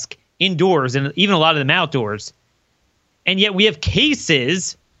mask indoors, and even a lot of them outdoors. And yet we have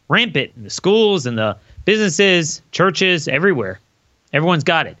cases rampant in the schools and the businesses, churches, everywhere. Everyone's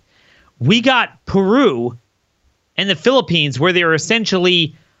got it. We got Peru and the Philippines, where they are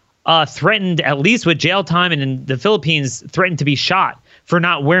essentially threatened, at least with jail time, and in the Philippines threatened to be shot for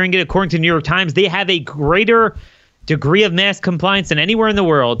not wearing it. According to New York Times, they have a greater degree of mask compliance than anywhere in the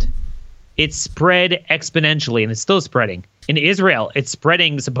world. It's spread exponentially, and it's still spreading. In Israel, it's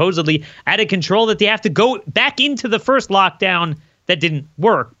spreading supposedly out of control, that they have to go back into the first lockdown that didn't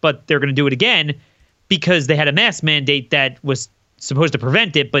work, but they're going to do it again because they had a mask mandate that was supposed to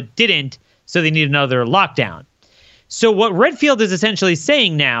prevent it but didn't, so they need another lockdown. So what Redfield is essentially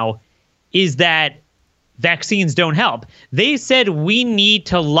saying now is that vaccines don't help. They said we need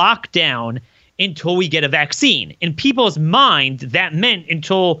to lock down until we get a vaccine. In people's mind, that meant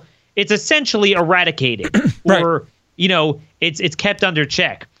until it's essentially eradicated right. or, it's kept under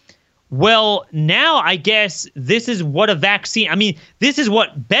check. Well, now I guess this is what a vaccine, this is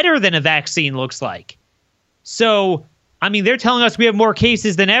what better than a vaccine looks like. So, they're telling us we have more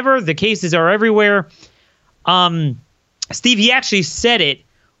cases than ever. The cases are everywhere. Steve, he actually said it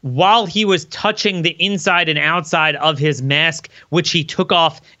while he was touching the inside and outside of his mask, which he took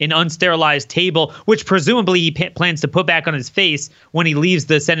off an unsterilized table, which presumably he plans to put back on his face when he leaves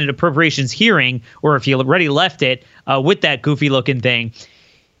the Senate Appropriations hearing, or if he already left it with that goofy looking thing.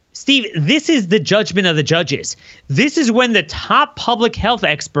 Steve, this is the judgment of the judges. This is when the top public health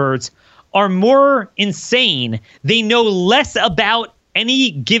experts are more insane. They know less about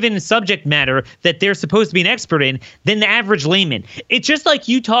any given subject matter that they're supposed to be an expert in than the average layman. It's just like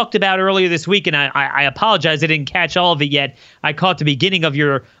you talked about earlier this week, and I apologize, I didn't catch all of it yet. I caught the beginning of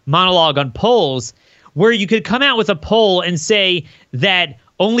your monologue on polls, where you could come out with a poll and say that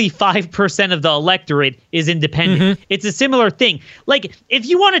only 5% of the electorate is independent. Mm-hmm. It's a similar thing. Like, if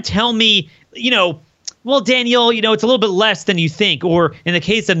you want to tell me, well, Daniel, it's a little bit less than you think, or in the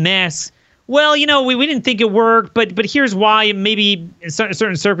case of masks, well, we didn't think it worked, but here's why. Maybe in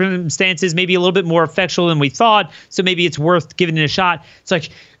certain circumstances, maybe a little bit more effectual than we thought, so maybe it's worth giving it a shot. It's like,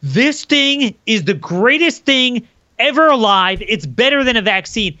 this thing is the greatest thing ever alive. It's better than a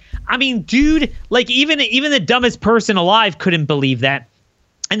vaccine. Dude, like even the dumbest person alive couldn't believe that.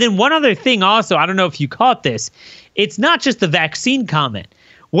 And then one other thing also, I don't know if you caught this, it's not just the vaccine comment.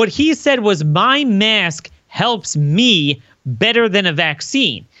 What he said was, my mask helps me better than a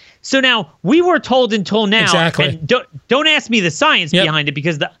vaccine. So now, we were told until now, exactly. And don't ask me the science behind it,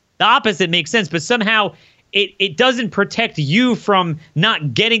 because the opposite makes sense, but somehow it doesn't protect you from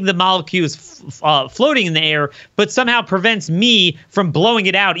not getting the molecules floating in the air, but somehow prevents me from blowing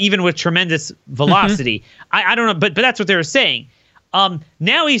it out, even with tremendous velocity. Mm-hmm. I don't know, but that's what they were saying.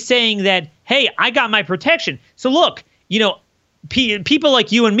 Now he's saying that, hey, I got my protection. So look, people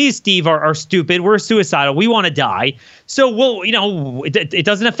like you and me, Steve, are stupid. We're suicidal. We want to die. So, it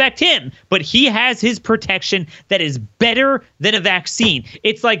doesn't affect him, but he has his protection that is better than a vaccine.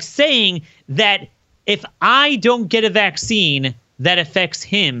 It's like saying that if I don't get a vaccine, that affects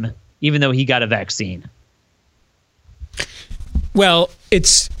him, even though he got a vaccine. Well,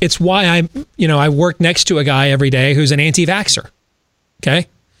 it's why I work next to a guy every day who's an anti-vaxxer. Okay.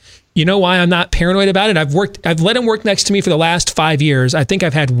 You know why I'm not paranoid about it? I've let him work next to me for the last 5 years. I think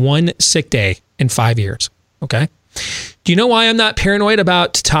I've had one sick day in 5 years. Okay. Do you know why I'm not paranoid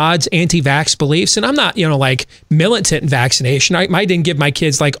about Todd's anti-vax beliefs? And I'm not, like militant vaccination. I didn't give my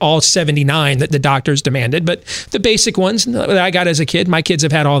kids like all 79 that the doctors demanded, but the basic ones that I got as a kid, my kids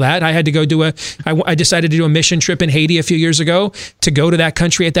have had all that. I had to go I decided to do a mission trip in Haiti a few years ago to go to that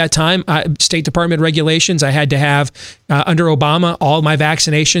country at that time. State Department regulations, I had to have, under Obama, all my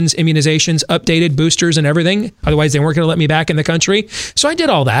vaccinations, immunizations, updated boosters and everything. Otherwise, they weren't going to let me back in the country. So I did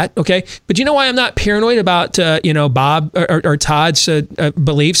all that. Okay. But you know why I'm not paranoid about, Bob or Todd's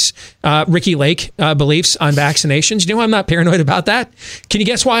beliefs, Ricky Lake beliefs on vaccinations? You know why I'm not paranoid about that? Can you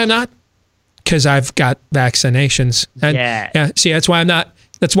guess why I'm not? Because I've got vaccinations. And, yeah. See, that's why I'm not.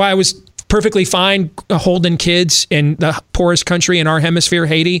 That's why I was perfectly fine holding kids in the poorest country in our hemisphere,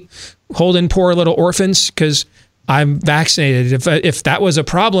 Haiti, holding poor little orphans, because I'm vaccinated. If that was a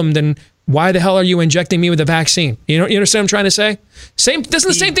problem, then why the hell are you injecting me with a vaccine? You understand what I'm trying to say? Doesn't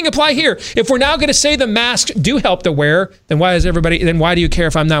the same thing apply here? If we're now going to say the masks do help to wear, then why do you care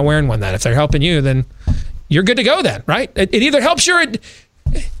if I'm not wearing one then? If they're helping you, then you're good to go then, right? It either helps you or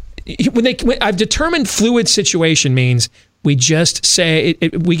I've determined fluid situation means we just say,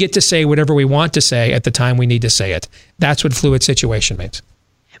 we get to say whatever we want to say at the time we need to say it. That's what fluid situation means.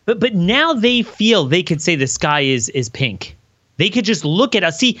 But now they feel they could say the sky is pink. They could just look at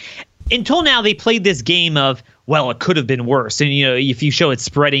us. See, until now, they played this game of, well, it could have been worse. And, if you show it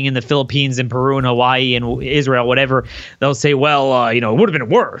spreading in the Philippines and Peru and Hawaii and Israel, whatever, they'll say, well, it would have been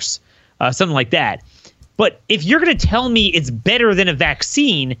worse, something like that. But if you're going to tell me it's better than a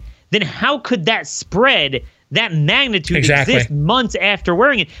vaccine, then how could that spread that magnitude exist months after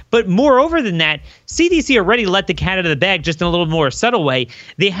wearing it? But moreover than that, CDC already let the cat out of the bag just in a little more subtle way.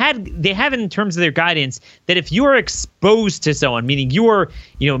 They have it in terms of their guidance that if you are exposed to someone, meaning you are,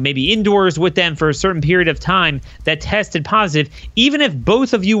 maybe indoors with them for a certain period of time that tested positive, even if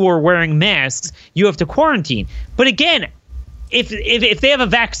both of you were wearing masks, you have to quarantine. But again, if they have a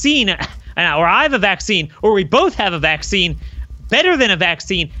vaccine, or I have a vaccine, or we both have a vaccine, better than a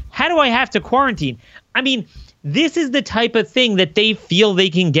vaccine, how do I have to quarantine? This is the type of thing that they feel they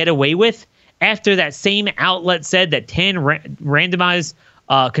can get away with. after that same outlet said that 10 randomized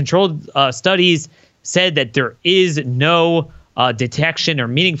controlled studies said that there is no detection or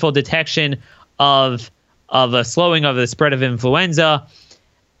meaningful detection of a slowing of the spread of influenza.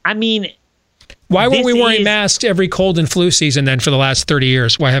 I mean, why weren't we wearing masks every cold and flu season then for the last 30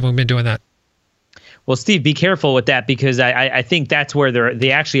 years? Why haven't we been doing that? Well, Steve, be careful with that, because I think that's where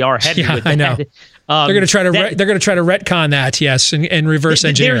they actually are headed with that. I know. They're going to try to retcon that, yes, and reverse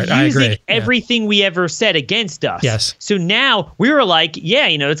engineer it. I agree. Everything we ever said against us. Yes. So now we were like, yeah,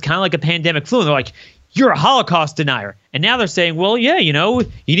 it's kind of like a pandemic flu, and they're like, you're a Holocaust denier. And now they're saying, well, yeah, you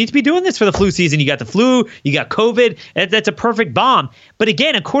need to be doing this for the flu season. You got the flu, you got COVID. That's a perfect bomb. But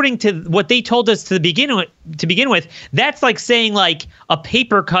again, according to what they told us to begin with, that's like saying like a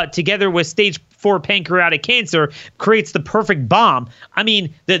paper cut together with stage 4 pancreatic cancer creates the perfect bomb. I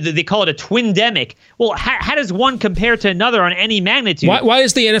mean, they call it a twin-demic. Well, how does one compare to another on any magnitude? Why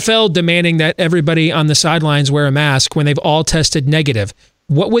is the NFL demanding that everybody on the sidelines wear a mask when they've all tested negative?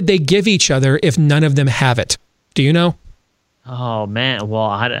 What would they give each other if none of them have it? Do you know? Oh man, well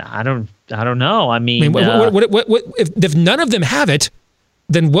I don't know. I mean, what if none of them have it,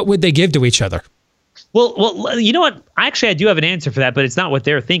 then what would they give to each other? Well, you know what? Actually, I do have an answer for that, but it's not what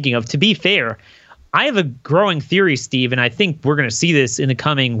they're thinking of. To be fair, I have a growing theory, Steve, and I think we're going to see this in the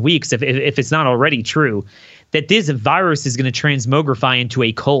coming weeks, if it's not already true, that this virus is going to transmogrify into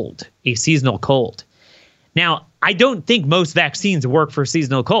a seasonal cold. Now, I don't think most vaccines work for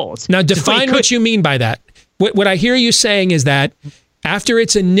seasonal colds. Now, define what you mean by that. What I hear you saying is that after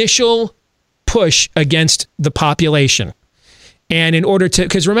its initial push against the population, and in order to,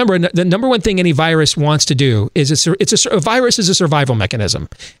 because remember, the number one thing any virus wants to do is a virus is a survival mechanism.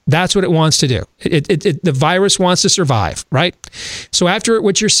 That's what it wants to do. The virus wants to survive, right? So after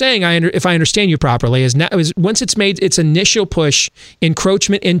what you're saying, if I understand you properly, is once it's made its initial push,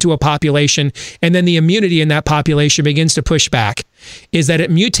 encroachment into a population, and then the immunity in that population begins to push back, is that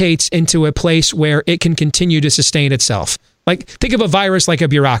it mutates into a place where it can continue to sustain itself. Like, think of a virus like a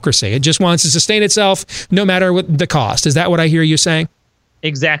bureaucracy. It just wants to sustain itself no matter what the cost. Is that what I hear you saying?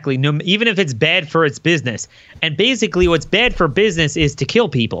 Exactly. No, even if it's bad for its business. And basically what's bad for business is to kill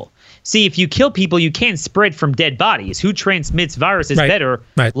people. See, if you kill people, you can't spread from dead bodies. Who transmits viruses better?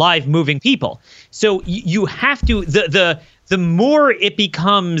 Right. Live moving people. So you have to, the more it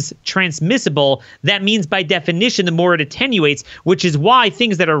becomes transmissible, that means by definition, the more it attenuates, which is why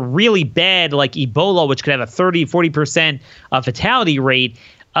things that are really bad, like Ebola, which could have a 30-40% fatality rate,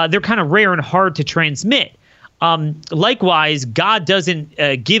 they're kind of rare and hard to transmit. Likewise, God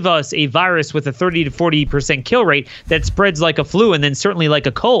doesn't give us a virus with a 30 to 40% kill rate that spreads like a flu and then certainly like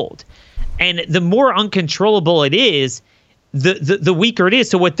a cold. And the more uncontrollable it is, the weaker it is.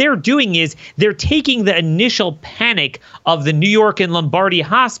 So what they're doing is they're taking the initial panic of the New York and Lombardy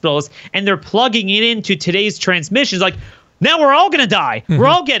hospitals and they're plugging it into today's transmissions. Like, now we're all going to die. Mm-hmm. We're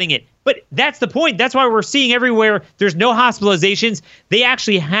all getting it. But that's the point. That's why we're seeing everywhere there's no hospitalizations. They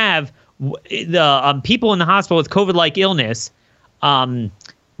actually have the people in the hospital with COVID-like illness,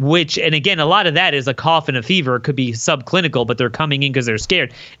 which, and again, a lot of that is a cough and a fever. It could be subclinical, but they're coming in because they're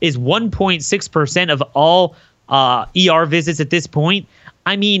scared, is 1.6% of all ER visits at this point.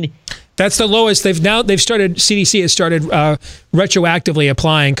 I mean, that's the lowest. CDC has started retroactively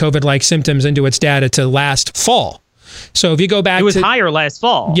applying COVID-like symptoms into its data to last fall. So if you go back, it was higher last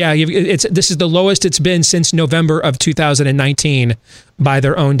fall. Yeah, this is the lowest it's been since November of 2019 by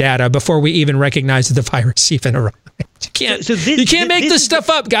their own data, before we even recognized the virus even arrived. You can't make this stuff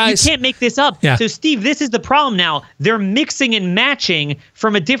up, guys. You can't make this up. Yeah. So, Steve, this is the problem now. They're mixing and matching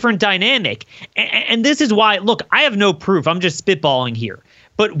from a different dynamic. And this is why, look, I have no proof. I'm just spitballing here.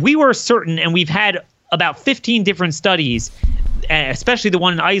 But we were certain, and we've had about 15 different studies, especially the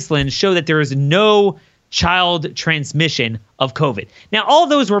one in Iceland, show that there is no child transmission of COVID. Now, all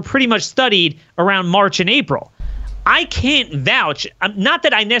those were pretty much studied around March and April. I can't vouch, not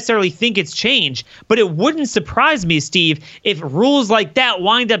that I necessarily think it's changed, but it wouldn't surprise me, Steve, if rules like that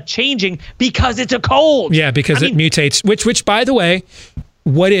wind up changing because it's a cold. Yeah, because it mutates, which by the way,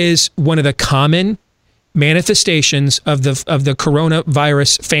 what is one of the common manifestations of the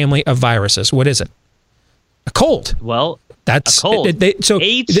coronavirus family of viruses? What is it? A cold. Well, that's a cold.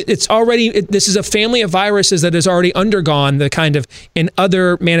 It's already. This is a family of viruses that has already undergone the kind of, in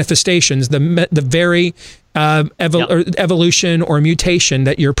other manifestations, the very evolution or mutation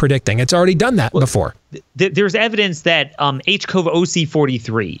that you're predicting. It's already done that before. There's evidence that HCoV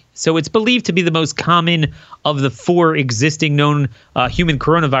OC43, so it's believed to be the most common of the 4 existing known human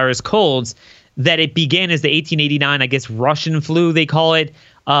coronavirus colds, that it began as the 1889, I guess, Russian flu, they call it,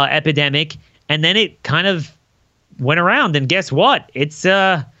 epidemic, and then it kind of went around, and guess what? It's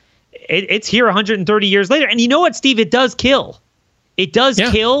it's here 130 years later. And you know what, Steve? It does kill. It does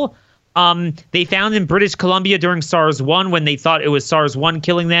kill. They found in British Columbia during SARS-1, when they thought it was SARS-1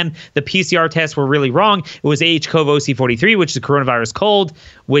 killing them, the PCR tests were really wrong. It was AH-CoV OC43, which is a coronavirus cold,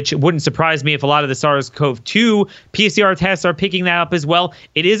 which wouldn't surprise me if a lot of the SARS-CoV-2 PCR tests are picking that up as well.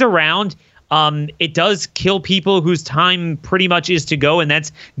 It is around. It does kill people whose time pretty much is to go, and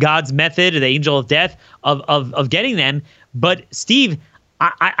that's God's method, the angel of death, of getting them. But, Steve,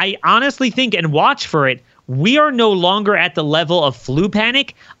 I honestly think, and watch for it, we are no longer at the level of flu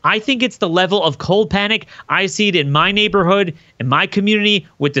panic. I think it's the level of cold panic. I see it in my neighborhood, in my community,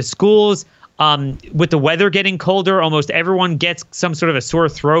 with the schools. With the weather getting colder, almost everyone gets some sort of a sore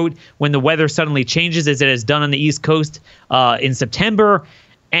throat when the weather suddenly changes, as it has done on the East Coast in September.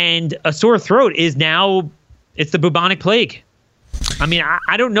 And a sore throat is now, it's the bubonic plague. I mean,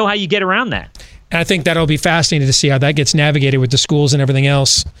 I don't know how you get around that. And I think that'll be fascinating to see how that gets navigated with the schools and everything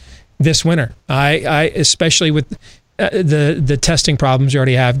else this winter. I especially with the testing problems you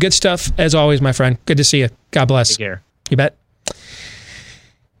already have. Good stuff, as always, my friend. Good to see you. God bless. Take care. You bet.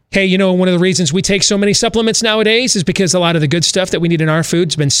 Hey, you know, one of the reasons we take so many supplements nowadays is because a lot of the good stuff that we need in our food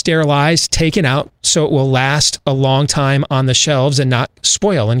has been sterilized, taken out, so it will last a long time on the shelves and not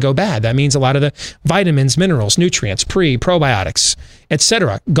spoil and go bad. That means a lot of the vitamins, minerals, nutrients, probiotics,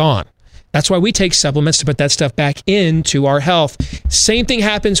 etc., gone. That's why we take supplements to put that stuff back into our health. Same thing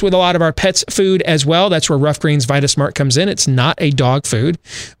happens with a lot of our pets' food as well. That's where Rough Greens VitaSmart comes in. It's not a dog food,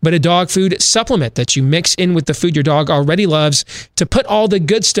 but a dog food supplement that you mix in with the food your dog already loves to put all the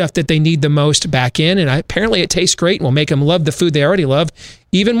good stuff that they need the most back in. And apparently it tastes great and will make them love the food they already love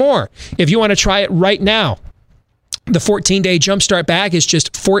even more. If you want to try it right now, the 14-day Jumpstart bag is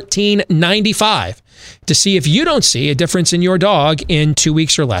just $14.95 to see if you don't see a difference in your dog in 2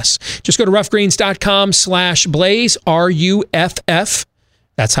 weeks or less. Just go to roughgreens.com/blaze, RUFF.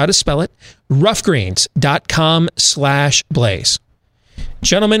 That's how to spell it. roughgreens.com/blaze.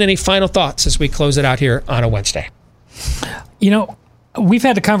 Gentlemen, any final thoughts as we close it out here on a Wednesday? You know, we've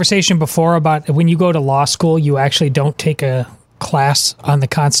had a conversation before about when you go to law school, you actually don't take a class on the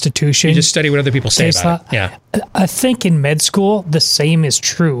Constitution. You just study what other people say about it. Yeah. I think in med school, the same is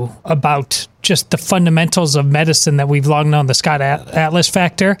true about just the fundamentals of medicine that we've long known, the Scott Atlas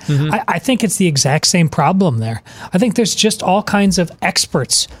factor. Mm-hmm. I think it's the exact same problem there. I think there's just all kinds of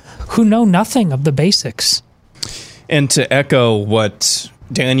experts who know nothing of the basics. And to echo what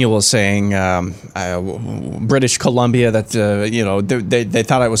Daniel was saying, British Columbia, that they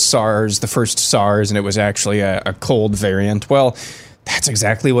thought it was SARS, the first SARS, and it was actually a cold variant. Well, that's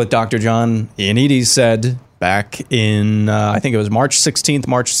exactly what Dr. John Ioannidis said back in, I think it was March 16th,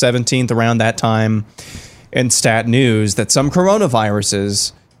 March 17th, around that time, in Stat News, that some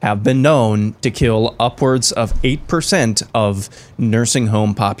coronaviruses have been known to kill upwards of 8% of nursing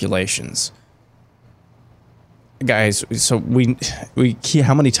home populations. Guys, so we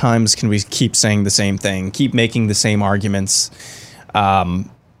how many times can we keep saying the same thing, keep making the same arguments?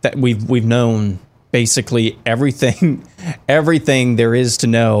 That we've known basically everything there is to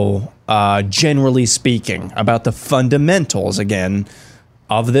know, generally speaking, about the fundamentals again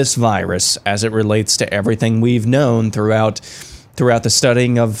of this virus as it relates to everything we've known throughout the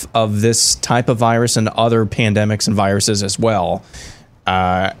studying of this type of virus and other pandemics and viruses as well.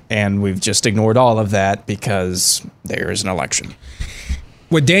 And we've just ignored all of that because there is an election.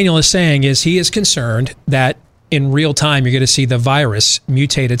 What Daniel is saying is he is concerned that in real time you're going to see the virus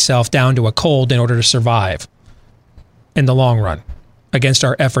mutate itself down to a cold in order to survive in the long run against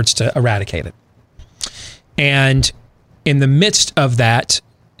our efforts to eradicate it. And in the midst of that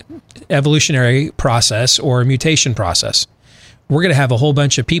evolutionary process or mutation process, we're going to have a whole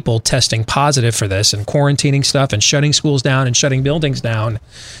bunch of people testing positive for this and quarantining stuff and shutting schools down and shutting buildings down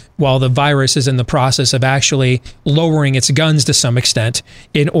while the virus is in the process of actually lowering its guns to some extent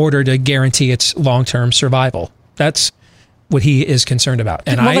in order to guarantee its long-term survival. That's what he is concerned about.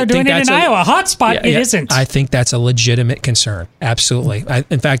 And they're doing it in Iowa. Hotspot, it isn't. I think that's a legitimate concern. Absolutely.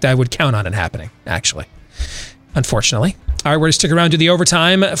 In fact, I would count on it happening, actually. Unfortunately. All right, we're going to stick around to the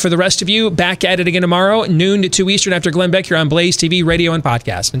overtime for the rest of you. Back at it again tomorrow, noon to 2 Eastern after Glenn Beck here on Blaze TV, radio, and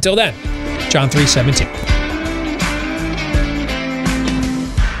podcast. Until then, John 3:17.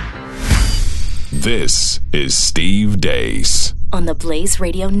 This is Steve Deace on the Blaze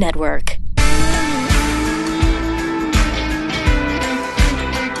Radio Network.